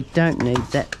 We don't need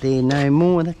that there no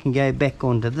more, that can go back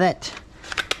onto that.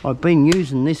 I've been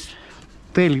using this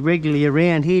fairly regularly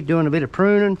around here, doing a bit of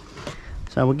pruning,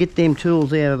 so we'll get them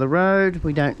tools out of the road.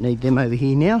 We don't need them over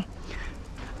here now.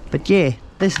 But yeah,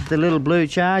 this is the little blue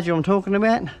charger I'm talking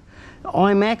about,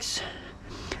 IMAX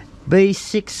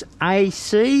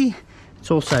B6AC.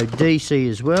 It's also DC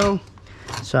as well.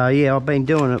 So yeah, I've been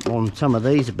doing it on some of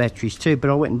these batteries too, but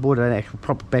I went and bought an actual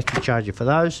proper battery charger for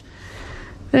those.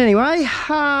 But anyway,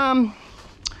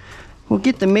 we'll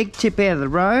get the meg tip out of the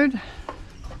road.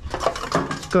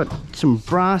 It's got some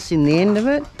brass in the end of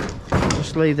it.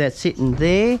 Just leave that sitting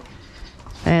there.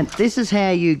 And this is how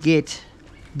you get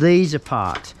these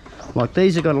apart. Like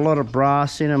these have got a lot of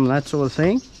brass in them, that sort of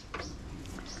thing.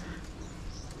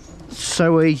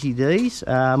 So easy these.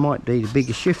 Might need a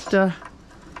bigger shifter.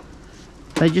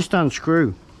 They just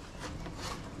unscrew.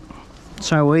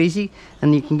 So easy.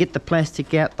 And you can get the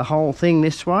plastic out the whole thing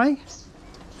this way.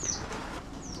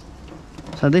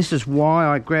 So this is why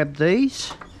I grabbed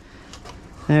these.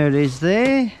 There it is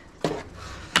there.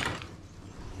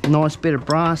 Nice bit of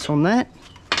brass on that.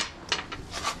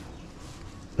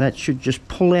 That should just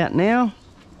pull out now.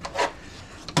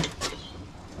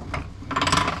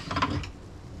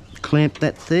 Clamp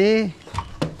that there.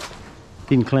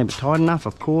 Didn't clamp it tight enough,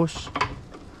 of course.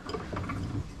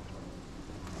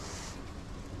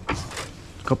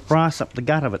 Got brass up the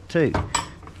gut of it too.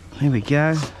 There we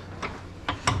go.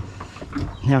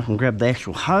 Now I can grab the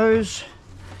actual hose,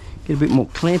 get a bit more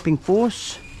clamping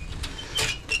force,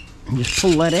 and just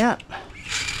pull that out.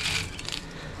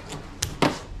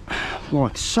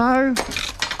 Like so.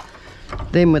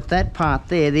 Then with that part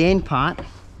there, the end part,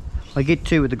 I get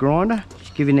to with the grinder.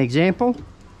 Just give you an example.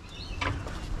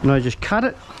 And I just cut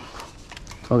it.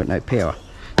 I've got no power.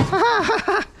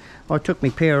 I took my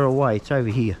power away, it's over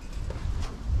here.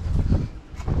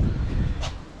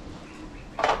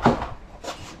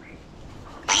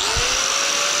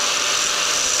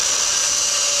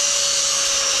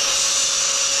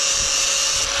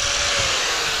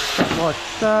 Like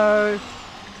so.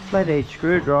 Flathead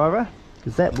screwdriver,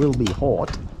 because that will be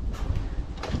hot.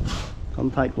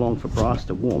 Doesn't take long for brass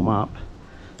to warm up.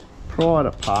 Pry it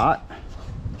apart.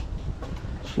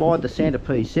 Slide the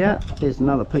centerpiece out. There's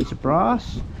another piece of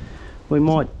brass. We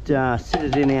might sit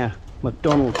it in our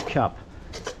McDonald's cup.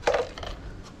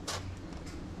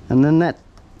 And then that's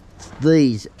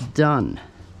these done.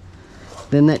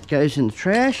 Then that goes in the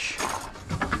trash.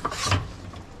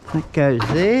 That goes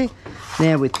there.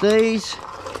 Now with these,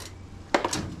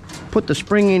 put the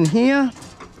spring in here.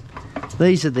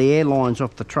 These are the air lines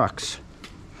off the trucks.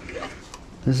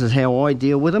 This is how I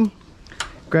deal with them.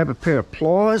 Grab a pair of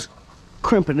pliers,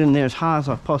 crimp it in there as hard as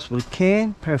I possibly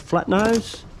can. Pair of flat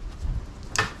nose,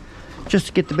 just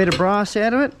to get the bit of brass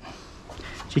out of it.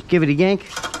 Just give it a yank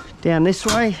down this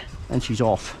way and she's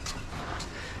off.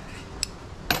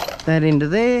 That into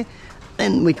there,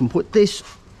 and we can put this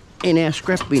in our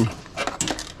scrap bin.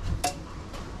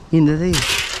 Into there.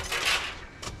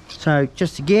 So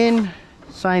just again,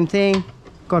 same thing,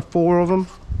 got 4 of them.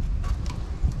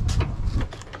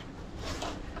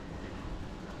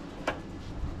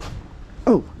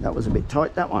 Oh, that was a bit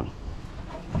tight, that one.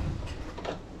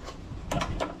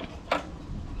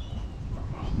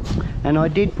 And I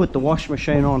did put the wash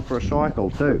machine on for a cycle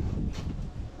too.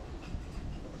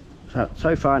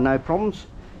 So far no problems.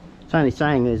 It's only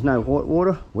saying there's no hot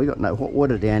water. We got no hot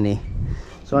water down there.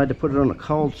 So I had to put it on a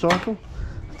cold cycle.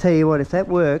 I'll tell you what, if that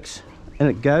works and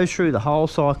it goes through the whole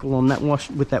cycle on that wash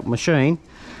with that machine,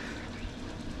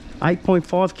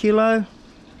 8.5 kilo,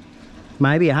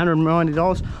 maybe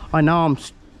 $190. I know I'm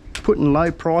putting low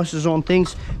prices on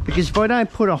things, because if I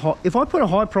put a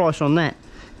high price on that,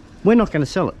 we're not going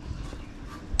to sell it.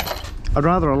 I'd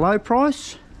rather a low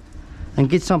price and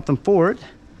get something for it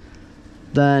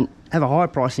than have a high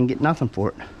price and get nothing for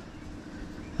it.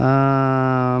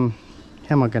 How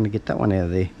am I going to get that one out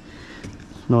of there?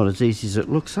 It's not as easy as it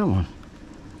looks, that one.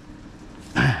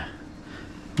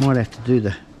 Might have to do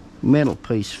the metal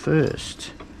piece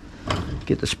first.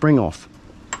 Get the spring off.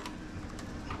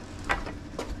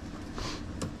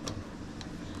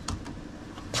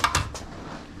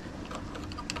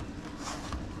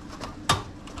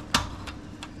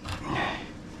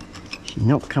 She's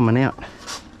not coming out.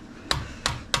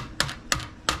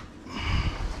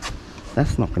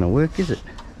 That's not going to work, is it?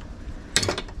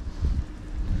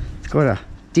 It's got a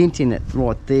dent in it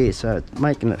right there, so it's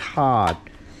making it hard.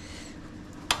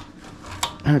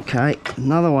 Okay,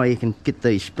 another way you can get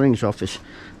these springs off is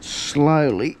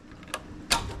slowly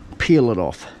peel it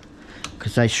off,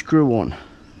 because they screw on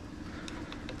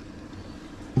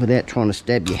without trying to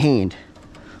stab your hand.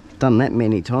 I've done that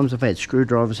many times. I've had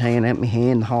screwdrivers hanging out my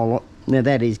hand, the whole lot. Now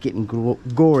that is getting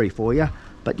gory for you,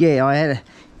 but yeah, I had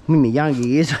in my younger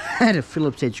years, I had a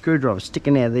Phillips head screwdriver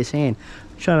sticking out of this hand.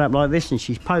 Shut up like this, and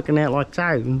she's poking out like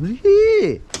so.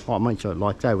 Yeah. Oh, I mean, so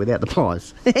like so without the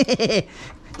pliers.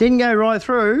 Didn't go right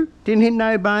through, didn't hit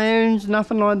no bones,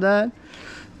 nothing like that.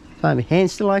 So my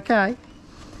hand's still okay.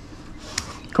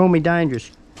 Call me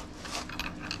dangerous.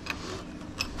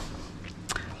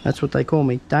 That's what they call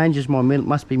me. Dangerous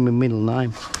must be my middle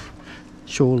name.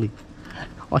 Surely.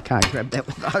 I can't grab that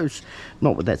with those.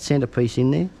 Not with that centerpiece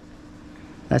in there.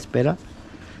 That's better.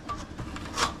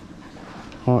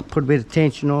 Alright, put a bit of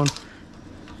tension on.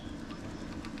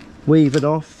 Weave it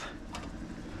off.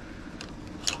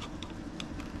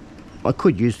 I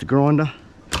could use the grinder,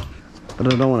 but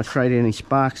I don't want to create any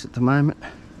sparks at the moment.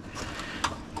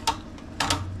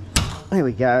 There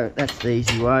we go, that's the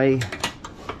easy way.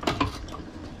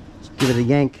 Just give it a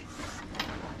yank.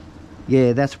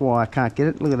 Yeah, that's why I can't get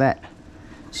it. Look at that.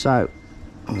 So,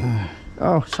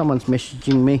 oh, someone's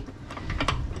messaging me.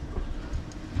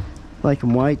 They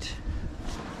can wait.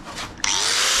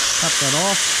 Cut that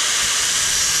off.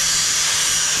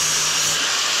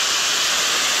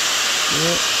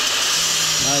 Yep.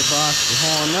 No brass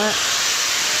behind that.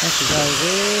 Have to go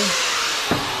there.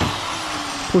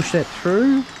 Push that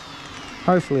through.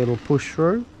 Hopefully it'll push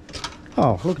through.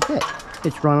 Oh, look at that.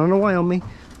 It's running away on me.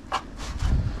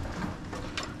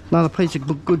 Another piece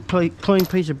of good clean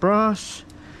piece of brass.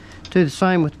 Do the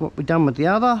same with what we've done with the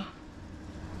other.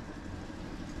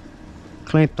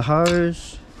 Clamp the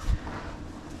hose.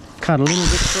 Cut a little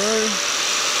bit through.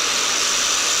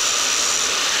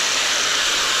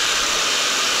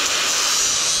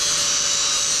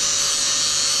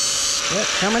 Yep,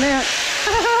 coming out.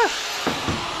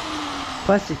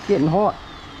 Plastic's getting hot.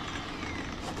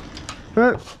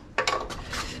 Oh.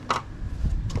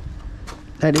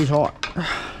 That is hot.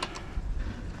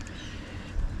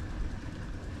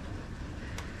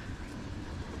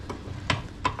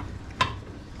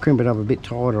 Crimp it up a bit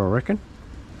tighter, I reckon.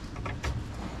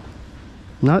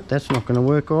 No, that's not going to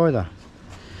work either.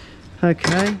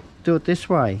 Okay, do it this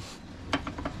way.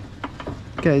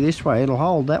 Go this way, it'll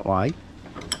hold that way.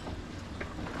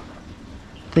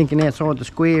 Thinking outside the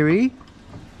square here.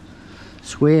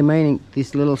 Square meaning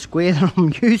this little square that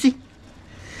I'm using.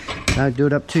 Don't do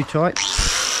it up too tight.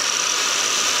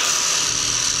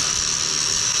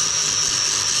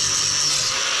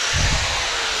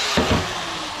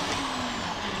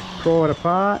 Pry it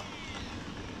apart.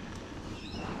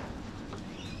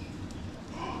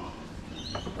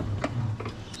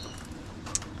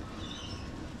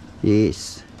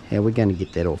 Yes, how are we going to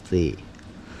get that off there?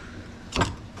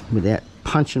 Without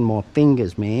punching my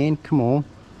fingers, man. Come on.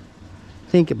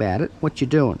 Think about it. What you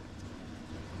doing?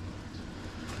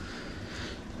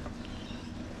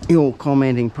 You're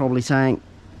commenting, probably saying,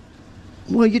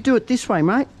 well, you do it this way,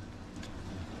 mate.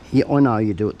 Yeah, I know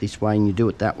you do it this way and you do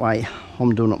it that way.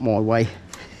 I'm doing it my way.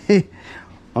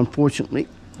 Unfortunately,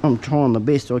 I'm trying the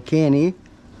best I can here.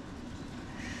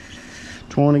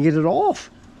 Trying to get it off.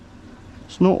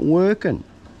 It's not working.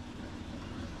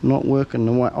 Not working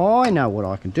the way. Oh, I know what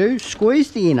I can do.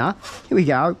 Squeeze the inner. Here we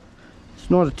go. It's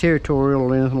not a tutorial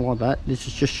or anything like that. This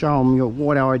is just showing you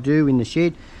what I do in the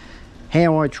shed.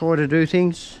 How I try to do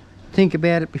things. Think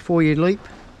about it before you leap.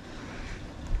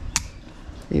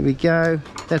 There we go.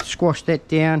 That's squashed that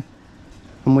down.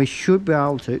 And we should be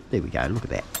able to, there we go, look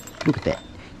at that. Look at that.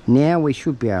 Now we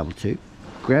should be able to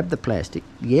grab the plastic.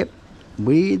 Yep,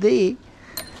 we're there.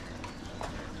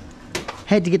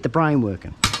 Had to get the brain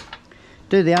working.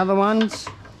 Do the other ones.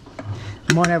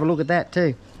 Might have a look at that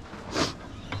too.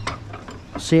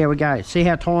 See how we go. See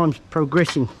how time's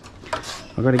progressing.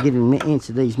 I've got to get and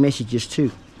answer these messages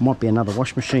too. Might be another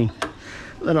wash machine.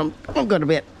 That I've got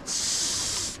about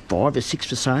 5 or 6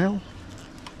 for sale.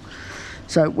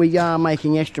 So we are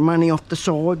making extra money off the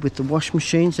side with the wash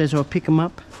machines as I pick them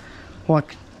up.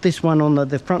 Like this one on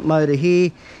the front loader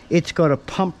here, it's got a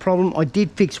pump problem. I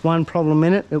did fix one problem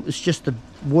in it. It was just the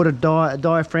water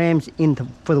diaphragms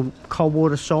for the cold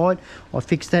water side. I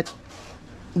fixed that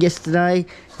yesterday.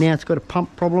 Now it's got a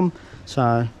pump problem,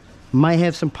 so may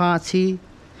have some parts here.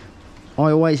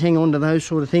 I always hang on to those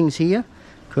sort of things here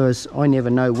because I never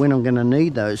know when I'm going to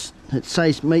need those. It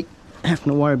saves me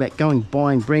having to worry about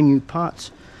buying brand new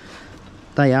parts.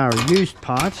 They are a used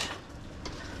part,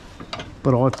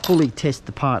 but I fully test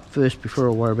the part first before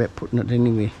I worry about putting it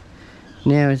anywhere.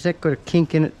 Now, has that got a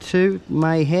kink in it too?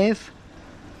 May have.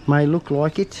 May look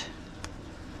like it.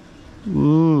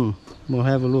 We'll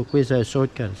have a look. Where's those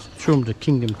side cutters? Show them to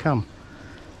Kingdom Come.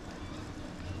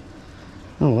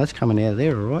 Oh, that's coming out of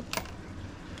there, alright.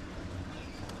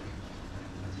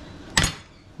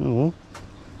 Oh,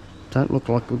 don't look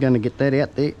like we're going to get that out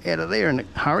of there in a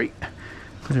hurry.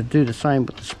 Got to do the same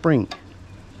with the spring.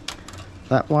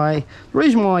 That way. The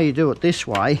reason why you do it this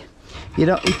way, you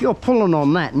know, if you're pulling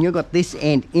on that and you've got this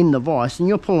end in the vise and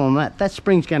you're pulling on that, that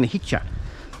spring's going to hit you.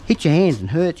 Hit your hands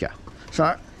and hurt you.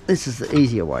 So this is the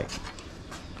easier way.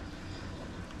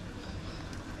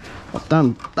 I've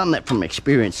done that from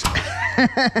experience.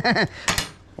 I've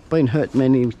been hurt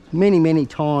many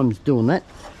times doing that.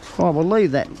 I will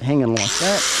leave that hanging like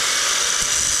that.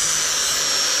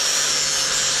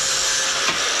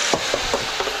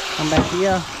 Come back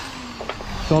here.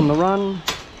 It's on the run.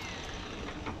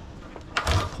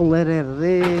 Pull that out of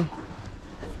there.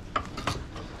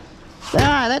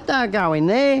 Ah, that don't go in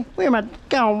there. Where am I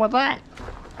going with that?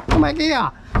 Come back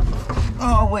here.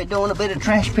 Oh, we're doing a bit of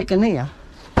trash picking here.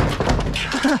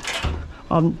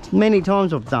 Many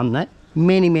times I've done that.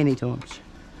 Many times.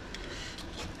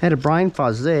 Had a brain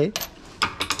fuzz there.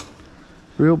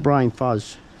 Real brain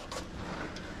fuzz.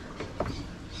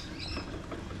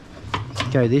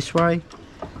 Go this way.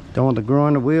 Don't want the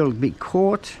grinder wheel to be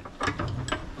caught.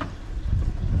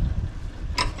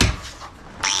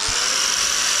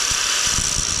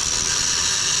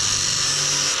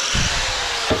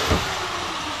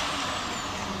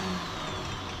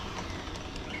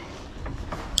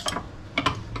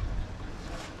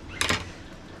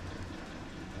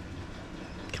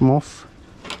 them off.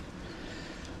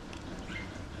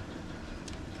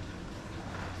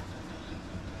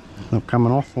 Not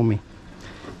coming off for me.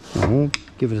 I'll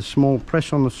give it a small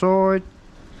press on the side.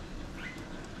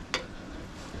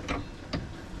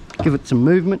 Give it some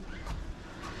movement.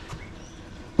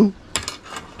 Ooh,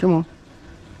 come on.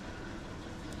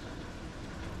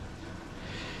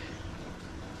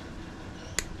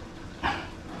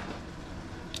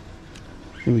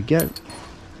 Here we go.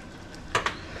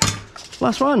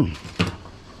 Last one.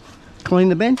 Clean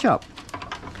the bench up.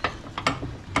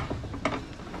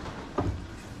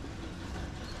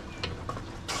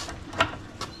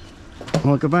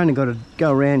 Like I've only got to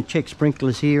go around, check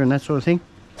sprinklers here and that sort of thing.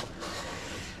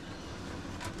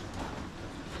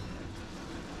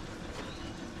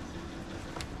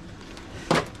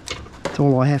 That's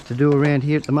all I have to do around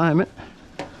here at the moment.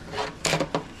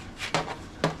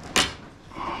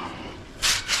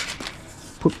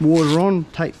 Put water on,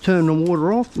 turn the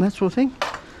water off and that sort of thing.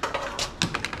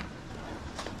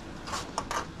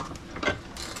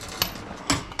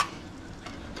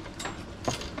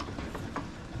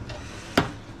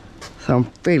 So I'm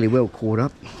fairly well caught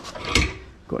up.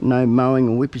 Got no mowing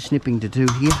or whippersnipping to do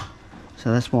here.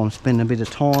 So that's why I'm spending a bit of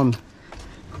time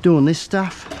doing this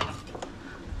stuff.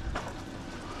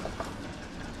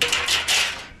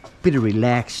 Bit of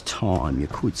relaxed time, you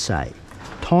could say.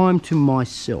 Time to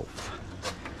myself.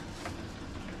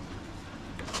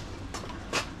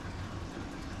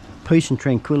 Peace and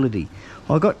tranquility.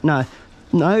 I got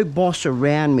no boss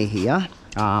around me here.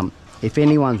 If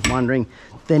anyone's wondering,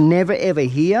 they're never ever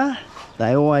here.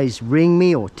 They always ring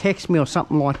me or text me or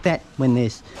something like that when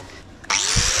there's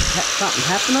something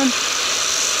happening.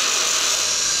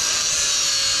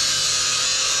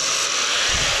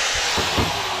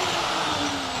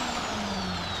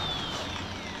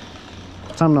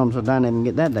 Sometimes I don't even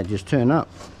get that, they just turn up.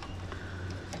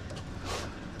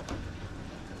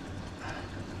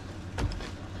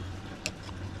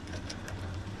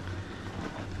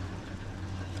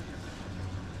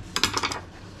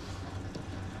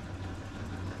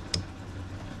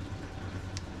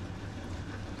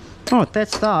 Right,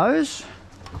 that's those.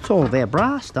 It's all of our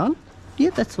brass done.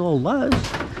 Yeah, that's all those.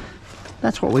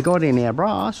 That's what we got in our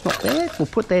brass, not bad. We'll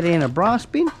put that in a brass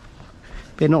bin.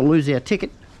 Better not lose our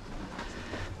ticket.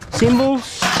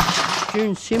 Symbols,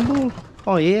 June's symbol.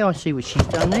 Oh yeah, I see what she's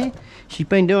done there. She's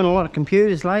been doing a lot of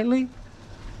computers lately.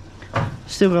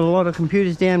 Still got a lot of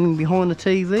computers down behind the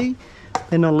TV.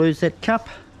 Better not lose that cup.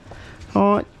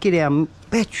 Alright, get our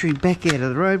battery back out of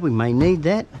the road. We may need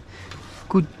that.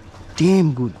 Good,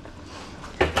 damn good.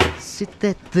 Sit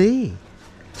that there.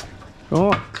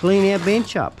 Right, clean our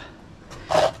bench up.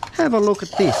 Have a look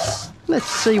at this. Let's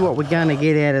see what we're going to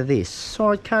get out of this.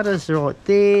 Side cutters right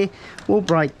there. We'll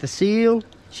break the seal.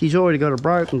 She's already got a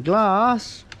broken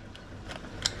glass.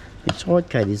 The side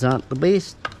cutters aren't the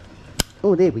best.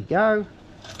 Oh, there we go.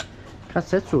 Cuts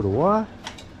that sort of wire.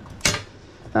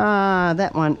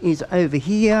 That one is over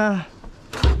here.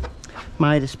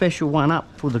 Made a special one up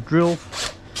for the drill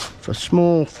for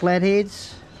small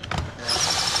flatheads.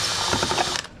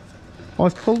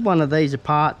 I've pulled one of these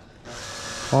apart.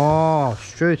 Oh,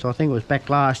 truth, I think it was back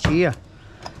last year.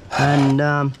 And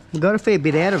got a fair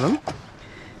bit out of them.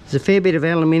 There's a fair bit of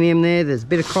aluminium there. There's a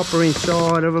bit of copper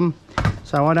inside of them.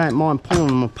 So I don't mind pulling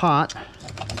them apart.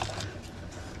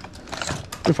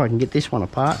 If I can get this one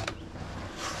apart.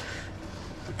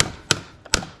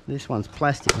 This one's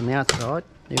plastic on the outside.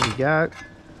 There we go.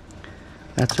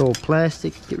 That's all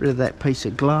plastic. Get rid of that piece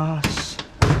of glass.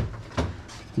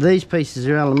 These pieces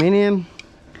are aluminium.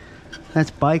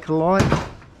 That's Bakelite.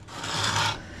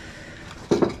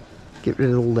 Get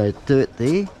rid of all that dirt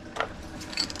there.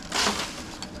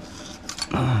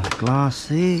 The glass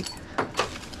there.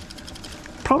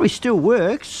 Probably still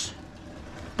works.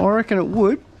 I reckon it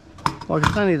would. Like,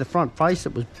 it's only the front face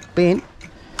that was bent.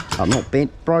 Oh, not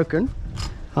bent, broken.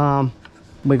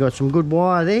 We got some good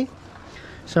wire there.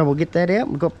 So we'll get that out.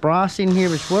 We've got brass in here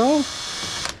as well.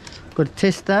 Got to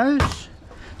test those.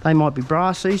 They might be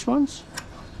brass, these ones.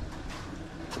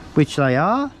 Which they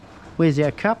are. Where's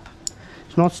our cup?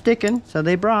 It's not sticking, so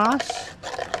they're brass.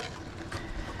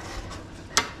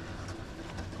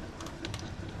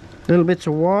 Little bits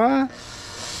of wire.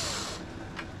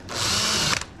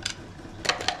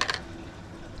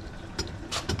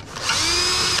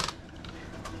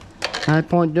 No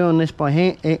point doing this by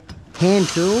hand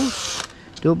tools.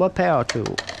 Do it by power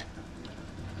tool.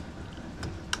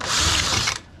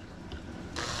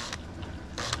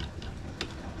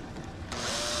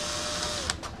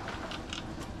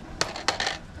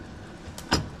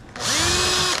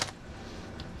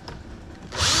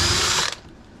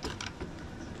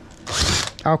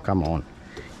 Oh, come on.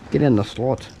 get in the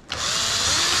slot.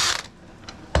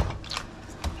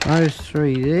 Those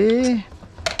three there.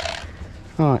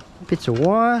 Right, bits of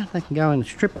wire, they can go in the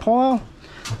strip pile.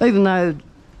 Even though,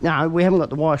 no, we haven't got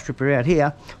the wire stripper out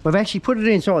here, we've actually put it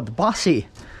inside the bus here.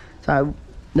 So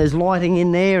there's lighting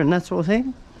in there and that sort of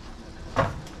thing.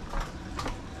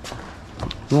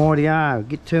 Rightio,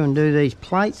 get to and do these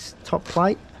plates, top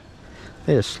plate.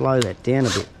 Better slow that down a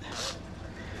bit.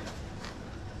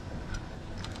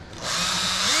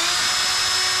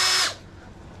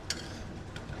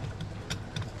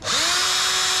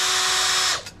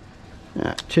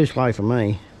 No, too slow for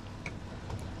me.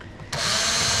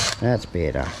 That's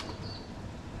better.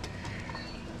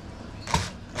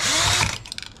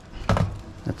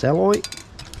 That's alloy.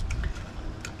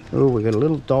 Oh, we've got a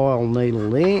little dial needle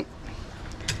there.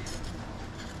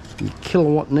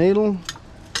 Kilowatt needle.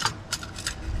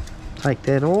 Take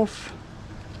that off.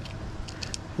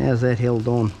 How's that held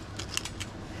on?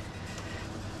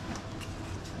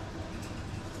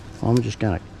 I'm just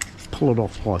going to pull it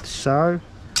off like so.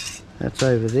 That's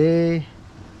over there.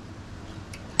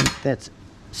 I think that's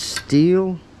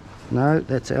steel. No,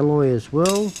 that's alloy as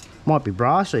well. Might be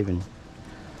brass even.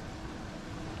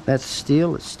 That's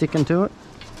steel, it's sticking to it.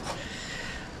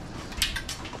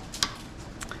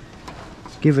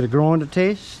 Let's give it a grinder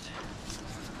test.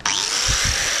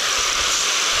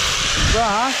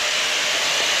 Brass.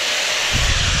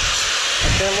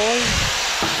 That's alloy.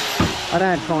 I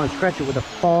don't try and scratch it with a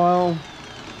file.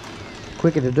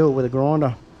 Quicker to do it with a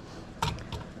grinder.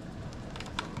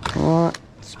 Alright,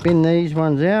 spin these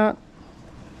ones out.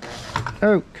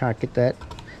 Oh, can't get that.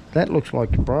 That looks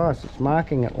like brass. It's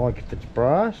marking it like if it's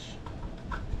brass.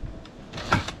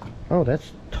 Oh,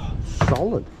 that's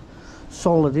solid.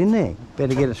 Solid in there.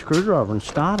 Better get a screwdriver and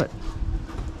start it.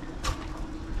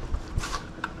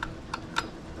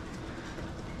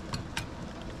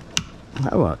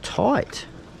 Oh, well, tight.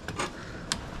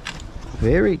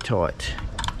 Very tight.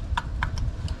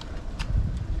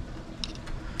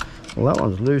 Well, that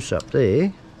one's loose up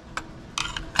there.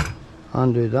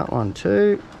 Undo that one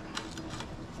too.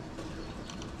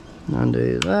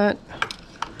 Undo that.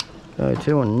 Go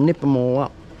to and nip them all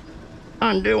up.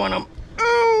 Undoing them.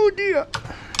 Oh dear.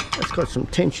 That's got some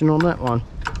tension on that one.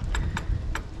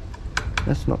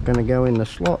 That's not going to go in the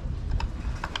slot.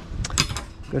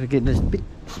 Got to get this bit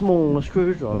smaller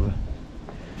screwdriver.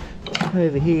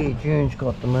 Over here, June's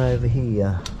got them over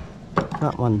here.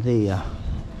 That one there.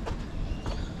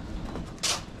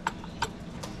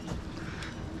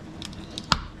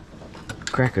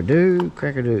 Crack-a-doo,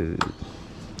 crack-a-doo.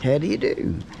 How do you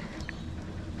do?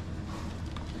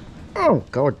 Oh,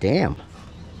 god damn.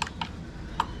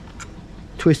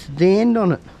 Twisted the end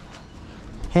on it.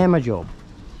 Hammer job.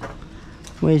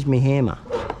 Where's my hammer?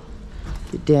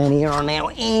 Get down here on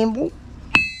our anvil.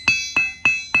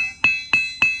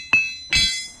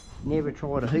 Never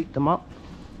try to heat them up.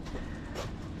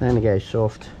 They only go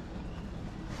soft.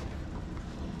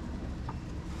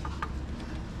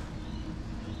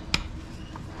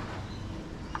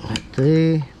 Right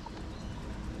there.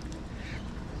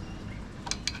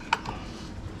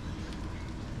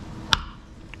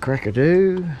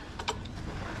 Crack-a-doo.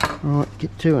 Right,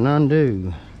 get to and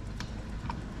undo.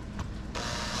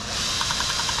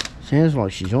 Sounds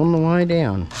like she's on the way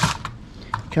down.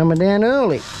 Coming down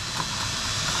early.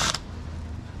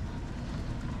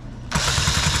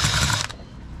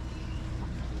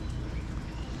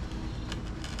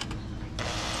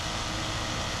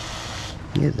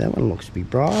 Yeah, that one looks to be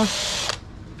brass.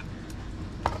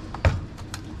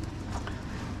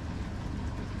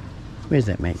 Where's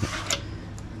that magnet?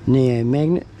 Neo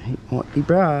magnet. It might be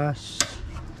brass.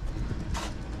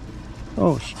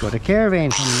 Oh, she's got a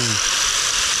caravan coming in.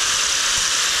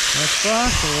 That's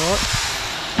brass,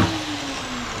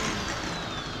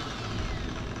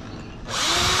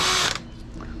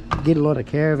 alright. Get a lot of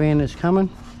caravanners coming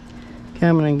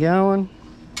and going.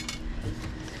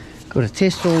 Got to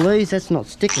test all these. That's not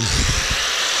sticking.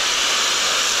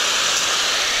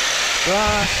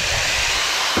 Brass.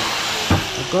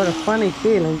 I've got a funny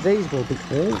feeling these will be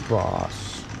all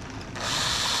brass.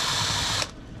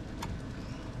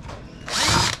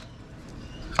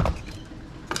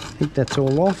 I think that's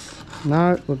all off.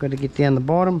 No, we've got to get down the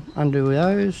bottom, undo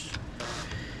those.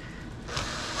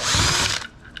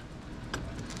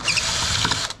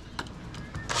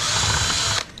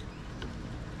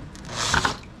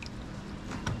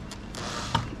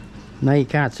 No, you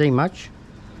can't see much.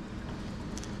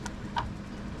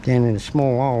 Down in a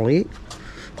small hole here.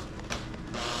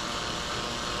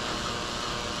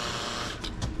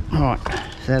 Right,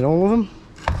 is that all of them?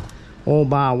 All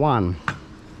bar one.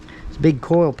 It's a big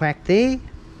coil pack there.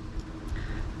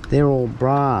 They're all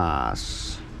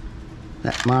brass.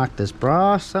 That marked as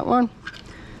brass, that one.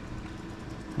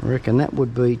 I reckon that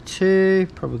would be 2.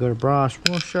 Probably got a brass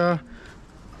washer.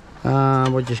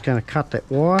 We're just going to cut that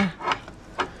wire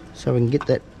so we can get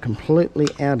that completely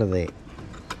out of there.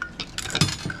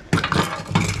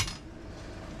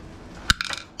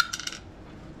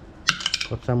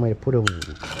 Got somewhere to put all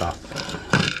the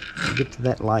stuff. We'll get to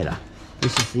that later.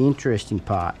 This is the interesting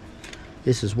part.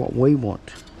 This is what we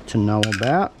want to know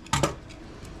about.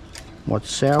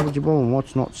 What's salvageable and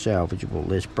what's not salvageable.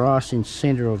 There's brass in the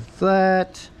centre of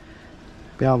that.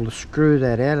 Be able to screw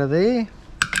that out of there.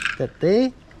 That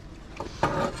there.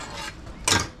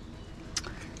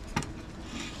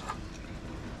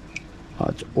 Oh,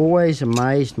 it's always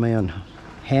amazed me on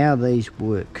how these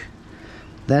work.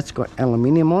 That's got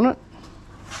aluminium on it.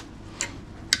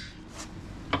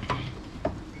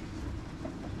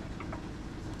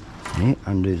 Yeah,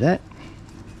 undo that.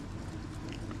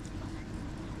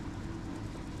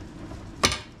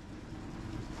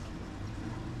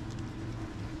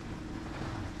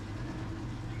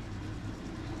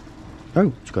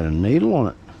 Oh, it's got a needle on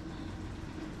it.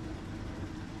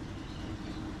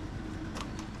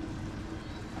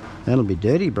 That'll be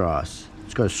dirty brass.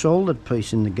 It's got a soldered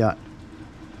piece in the gut.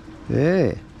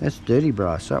 Yeah, that's dirty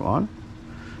brass, that one.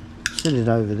 Set it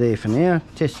over there for now.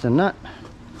 Test the nut.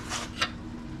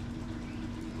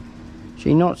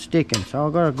 She's not sticking, so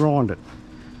I've got to grind it.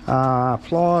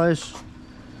 Pliers.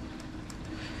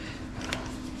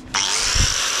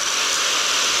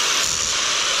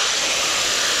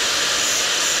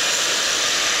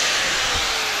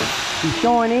 She's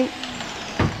shiny,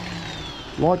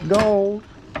 like gold,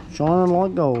 shining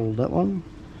like gold, that one.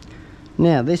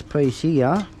 Now this piece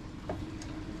here,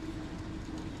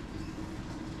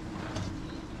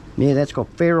 yeah, that's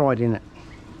got ferrite in it,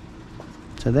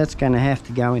 so that's going to have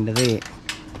to go into there.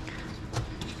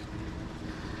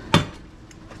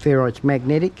 Ferrite's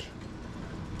magnetic.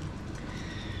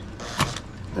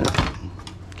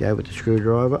 Go with the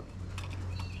screwdriver.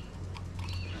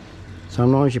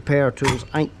 Sometimes your power tools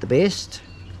ain't the best.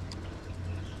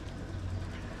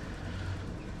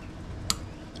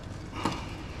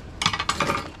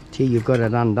 Till you've got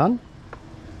it undone.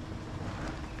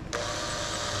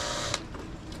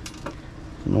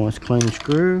 Nice clean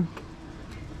screw.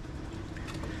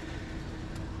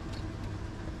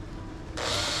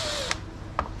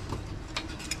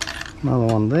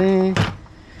 Another one there.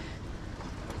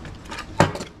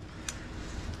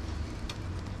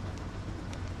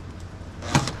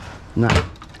 No,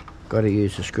 got to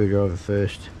use the screwdriver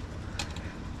first.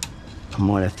 I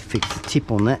might have to fix the tip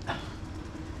on that.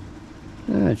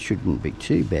 It shouldn't be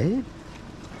too bad.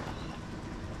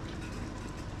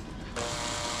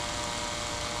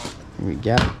 There we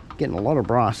go. Getting a lot of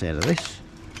brass out of this.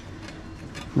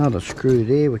 Another screw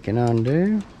there we can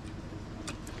undo.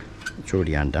 It's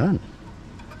already undone.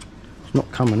 It's not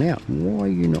coming out. Why are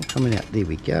you not coming out? There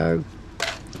we go.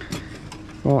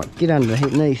 Right, get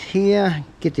underneath here,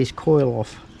 get this coil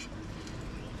off.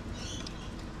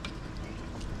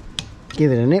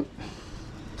 Give it a nip.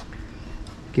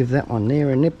 Give that one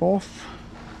there a nip off.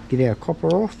 Get our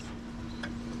copper off.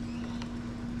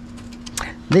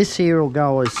 This here will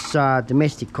go as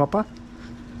domestic copper.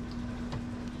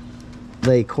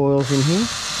 The coils in here.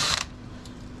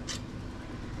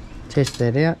 Test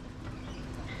that out.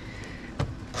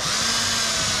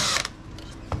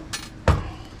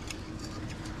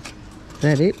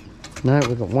 That it? No,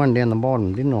 we've got one down the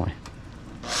bottom, didn't I?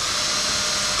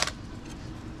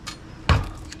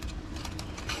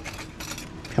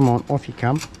 Come on, off you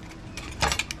come.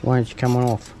 Why aren't you coming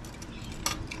off?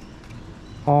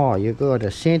 Oh, you've got a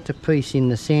centre piece in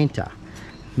the centre.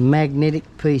 Magnetic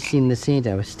piece in the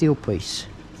centre, a steel piece.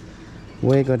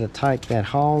 We've got to take that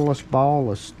holeless,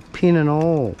 bowlless, pin and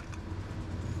all.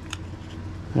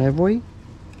 Have we?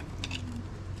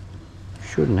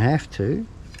 Shouldn't have to.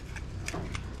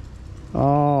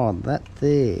 Oh, that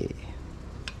there.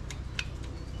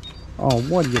 Oh,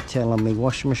 what are you telling me,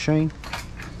 washing machine?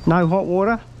 No hot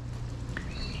water?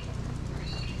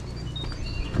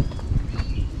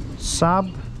 Sub,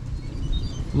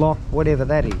 lock, whatever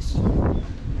that is.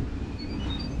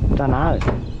 Don't know.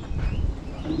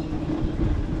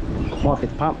 Might be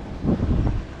the pump.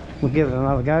 We'll give it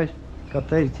another go. Got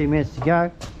 32 minutes to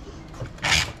go.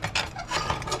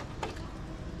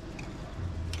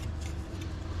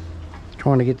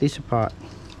 Trying to get this apart.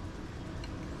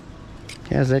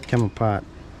 How's that come apart?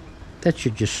 That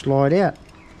should just slide out.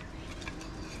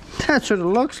 That's what it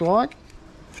looks like.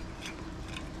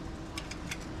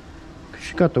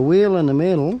 She's got the wheel in the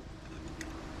middle.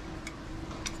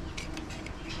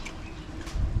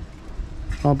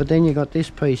 Oh, but then you got this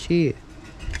piece here,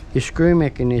 your screw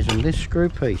mechanism, this screw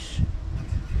piece.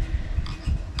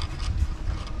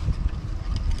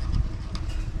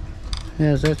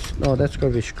 How's that? Oh, that's got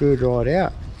to be screwed right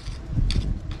out.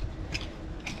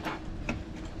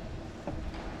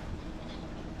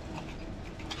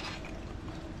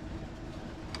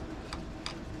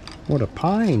 What a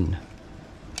pain.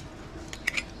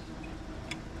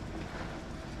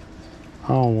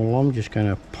 Oh, well, I'm just going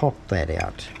to pop that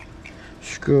out.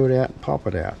 Screw it out and pop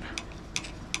it out.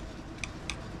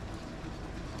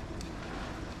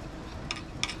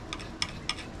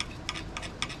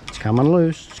 It's coming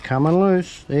loose. It's coming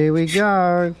loose. There we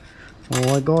go.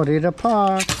 Oh, I got it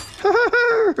apart.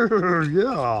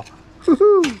 Yeah.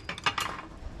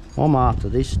 I'm after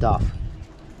this stuff.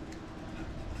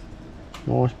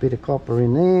 Nice bit of copper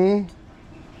in there.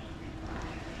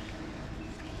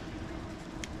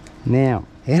 Now,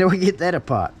 how do we get that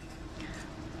apart?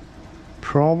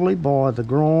 Probably by the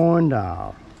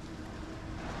grinder.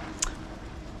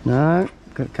 No,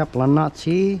 got a couple of nuts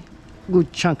here.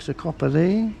 Good chunks of copper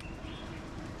there.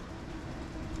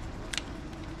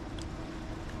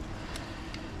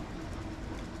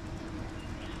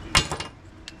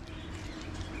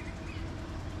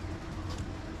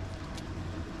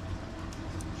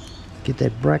 Get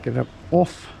that bracket up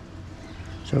off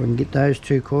so we can get those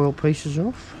two coil pieces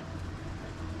off.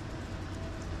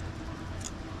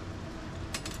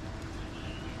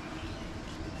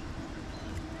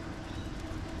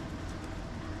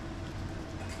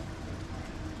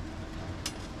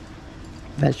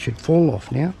 That should fall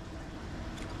off now.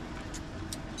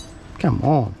 Come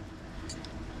on.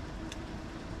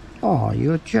 Oh,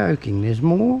 you're joking. There's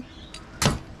more?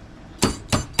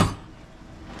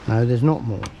 No, there's not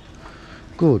more.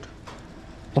 Good.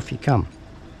 Off you come.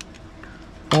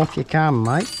 Off you come,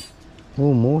 mate.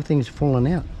 Oh, more things are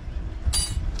falling out.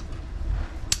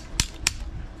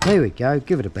 There we go.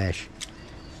 Give it a bash.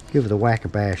 Give it a whack a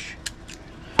bash.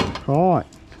 Right.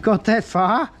 Got that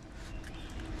far?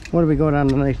 What have we got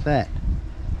underneath that?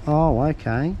 Oh,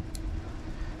 okay.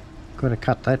 Got to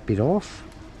cut that bit off.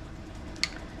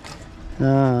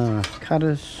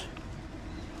 Cutters.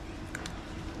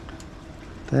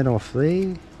 That off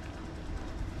there.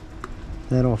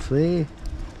 That off there.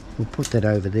 We'll put that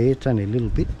over there. It's only a little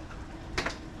bit.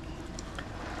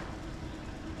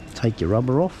 Take your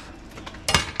rubber off.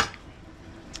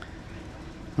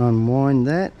 Unwind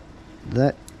that.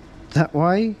 That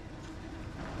way.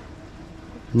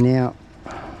 Now,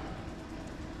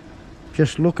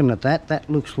 just looking at that, that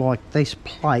looks like this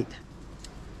plate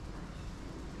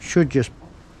should just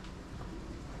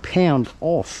pound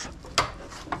off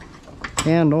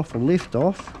or lift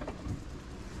off.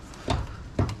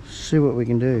 See what we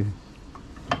can do.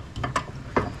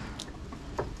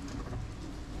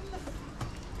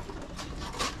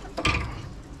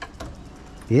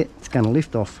 Yeah, it's going to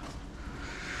lift off.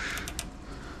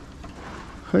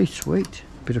 Hey, sweet.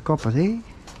 Bit of copper there.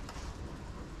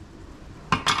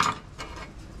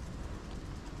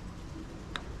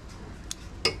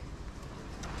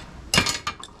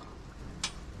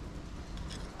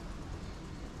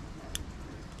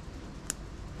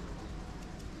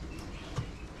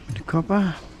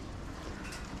 Copper.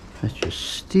 That's just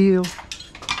steel.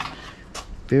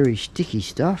 Very sticky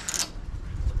stuff.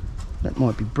 That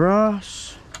might be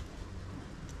brass,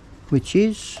 which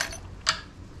is.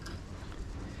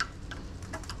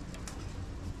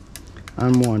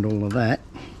 Unwind all of that.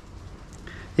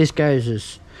 This goes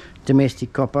as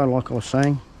domestic copper, like I was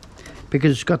saying,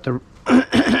 because it's got the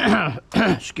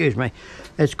excuse me,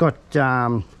 it's got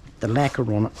the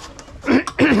lacquer on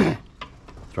it.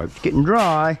 Throat's getting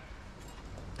dry.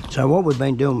 So what we've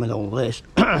been doing with all this,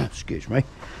 excuse me,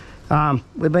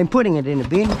 we've been putting it in a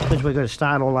bin because we've got to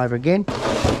start all over again.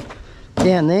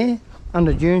 Down there,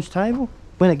 under June's table.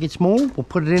 When it gets more, we'll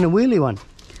put it in a wheelie one.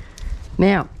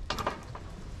 Now,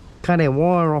 cut our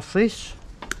wire off this.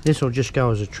 This will just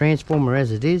go as a transformer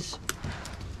as it is.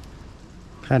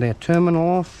 Cut our terminal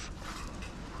off.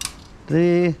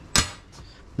 There.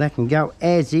 That can go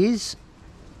as is.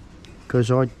 Because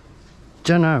I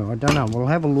don't know. We'll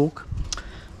have a look.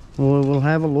 We'll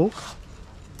have a look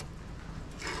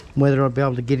whether I'll be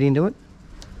able to get into it.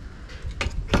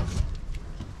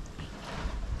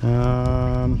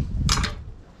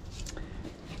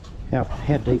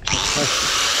 How deep?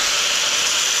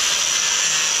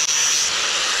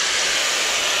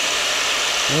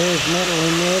 There's metal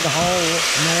in there, the whole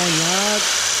 9 yards.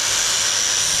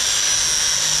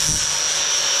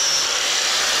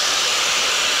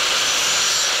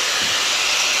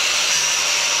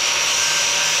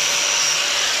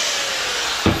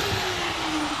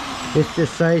 This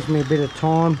just saves me a bit of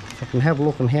time, so I can have a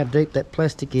look on how deep that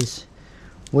plastic is,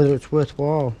 whether it's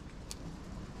worthwhile.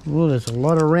 Well, there's a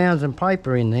lot of rounds and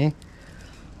paper in there.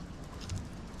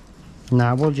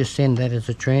 No, we'll just send that as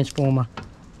a transformer.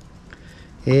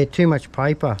 Yeah, too much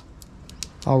paper.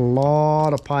 A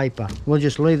lot of paper. We'll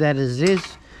just leave that as it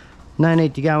is. No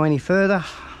need to go any further.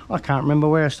 I can't remember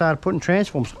where I started putting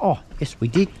transformers. Oh, yes we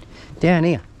did. Down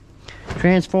here.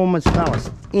 Transformers, fellas.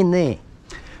 In there.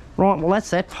 Right, well that's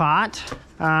that part.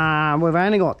 We've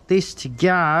only got this to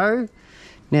go.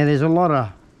 Now there's a lot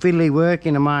of fiddly work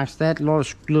in amongst that. A lot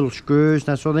of little screws,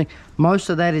 that sort of thing. Most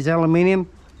of that is aluminium.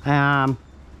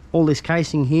 All this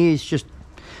casing here is just,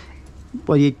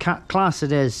 well, you'd class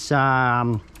it as,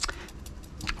 oh,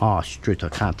 struth, I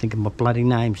can't think of my bloody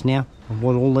names now, of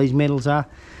what all these metals are.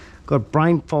 Got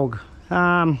brain fog.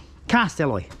 Cast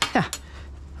alloy.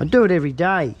 I do it every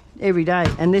day,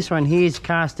 and this one here is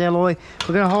cast alloy.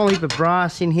 We've got a whole heap of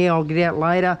brass in here, I'll get out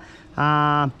later.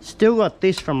 Still got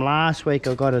this from last week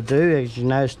I've got to do, as you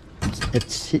noticed.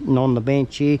 It's sitting on the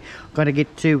bench here. Got to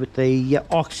get to with the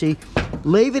oxy.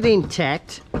 Leave it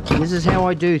intact. This is how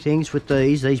I do things with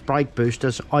these brake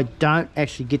boosters. I don't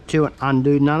actually get to and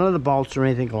undo none of the bolts or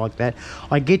anything like that.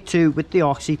 I get to with the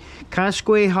oxy, cut a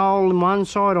square hole in one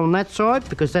side on that side,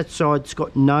 because that side's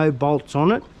got no bolts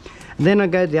on it. And then I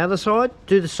go to the other side,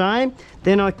 do the same.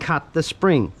 Then I cut the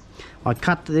spring. I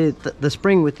cut the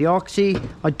spring with the oxy.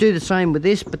 I do the same with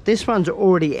this, but this one's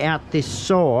already out this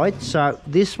side, so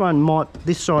this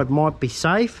side might be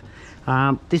safe.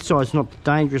 This side's not the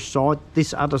dangerous side.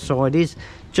 This other side is,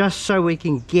 just so we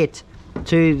can get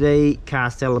to the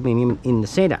cast aluminium in the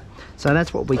centre. So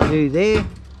that's what we do there.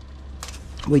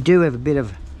 We do have a bit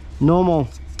of normal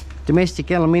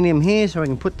domestic aluminium here, so I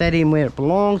can put that in where it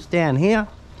belongs, down here.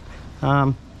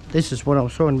 This is what I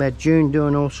was talking about, June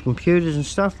doing all the computers and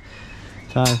stuff.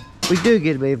 So we do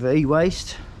get a bit of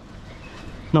e-waste.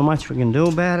 Not much we can do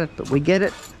about it, but we get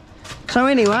it. So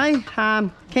anyway,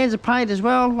 cans of paint as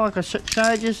well, like I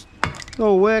showed you,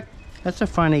 all work. That's a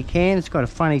funny can, it's got a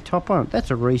funny top on it. That's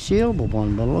a resealable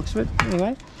one by the looks of it.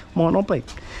 Anyway, might not be.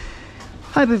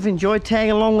 Hope you've enjoyed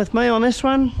tagging along with me on this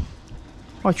one.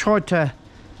 I tried to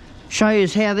show you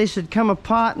how this had come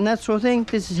apart and that sort of thing.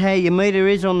 This is how your meter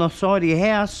is on the side of your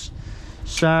house.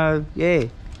 So yeah,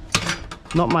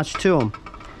 not much to them.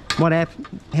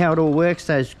 How it all works,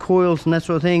 those coils and that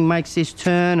sort of thing, makes this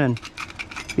turn, and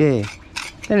yeah.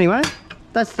 Anyway,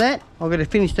 that's that. I've got to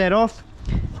finish that off,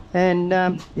 and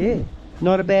yeah,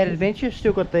 not a bad adventure.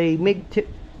 Still got the MIG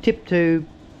tip to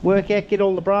work out, get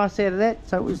all the brass out of that.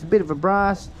 So it was a bit of a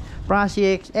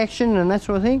brassy action and that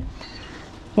sort of thing.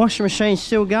 Washing machine's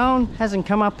still going, hasn't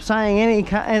come up saying any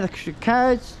extra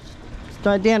codes.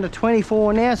 It's down to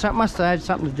 24 now, so it must have had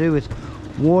something to do with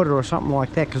water or something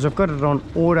like that, because I've got it on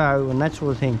auto and that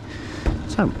sort of thing.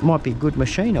 So it might be a good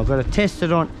machine. I've got to test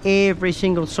it on every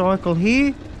single cycle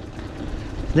here.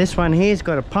 This one here's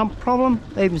got a pump problem.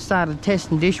 Even started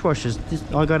testing dishwashers.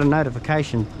 I got a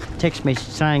notification, text message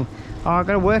saying, oh, I've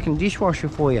got a working dishwasher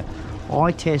for you.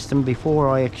 I test them before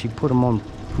I actually put them on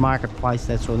marketplace,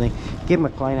 that sort of thing. Give them a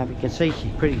clean up. You can see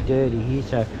she's pretty dirty here,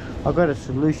 so I've got a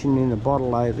solution in a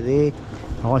bottle over there.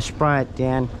 I spray it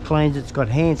down, cleans it. It's got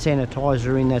hand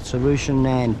sanitizer in that solution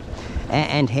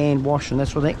and hand wash and that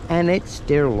sort of thing, and it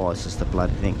sterilises the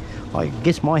bloody thing. I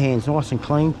guess my hand's nice and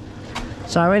clean.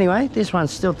 So anyway, this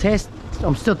one's still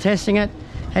I'm still testing it.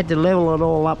 Had to level it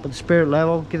all up with the spirit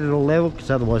level, get it all level, because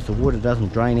otherwise the water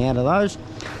doesn't drain out of those.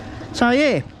 So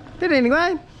yeah, but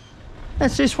anyway,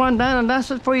 that's this one done and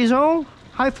dusted for you all.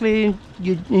 Hopefully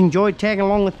you enjoyed tagging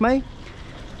along with me.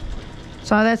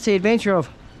 So that's the adventure of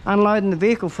unloading the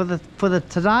vehicle for the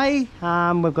today.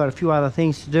 We've got a few other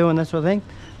things to do and that sort of thing.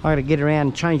 I got to get around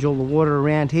and change all the water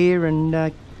around here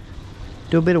and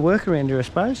do a bit of work around here, I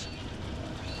suppose.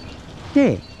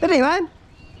 Yeah, but anyway,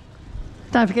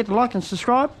 don't forget to like and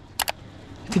subscribe.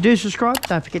 If you do subscribe,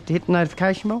 don't forget to hit the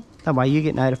notification bell. That way you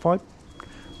get notified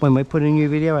when we put a new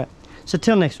video out. So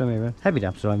till next time, everyone, happy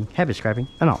dumpster diving, happy scrapping,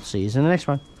 and I'll see you in the next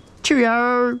one.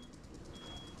 Cheerio!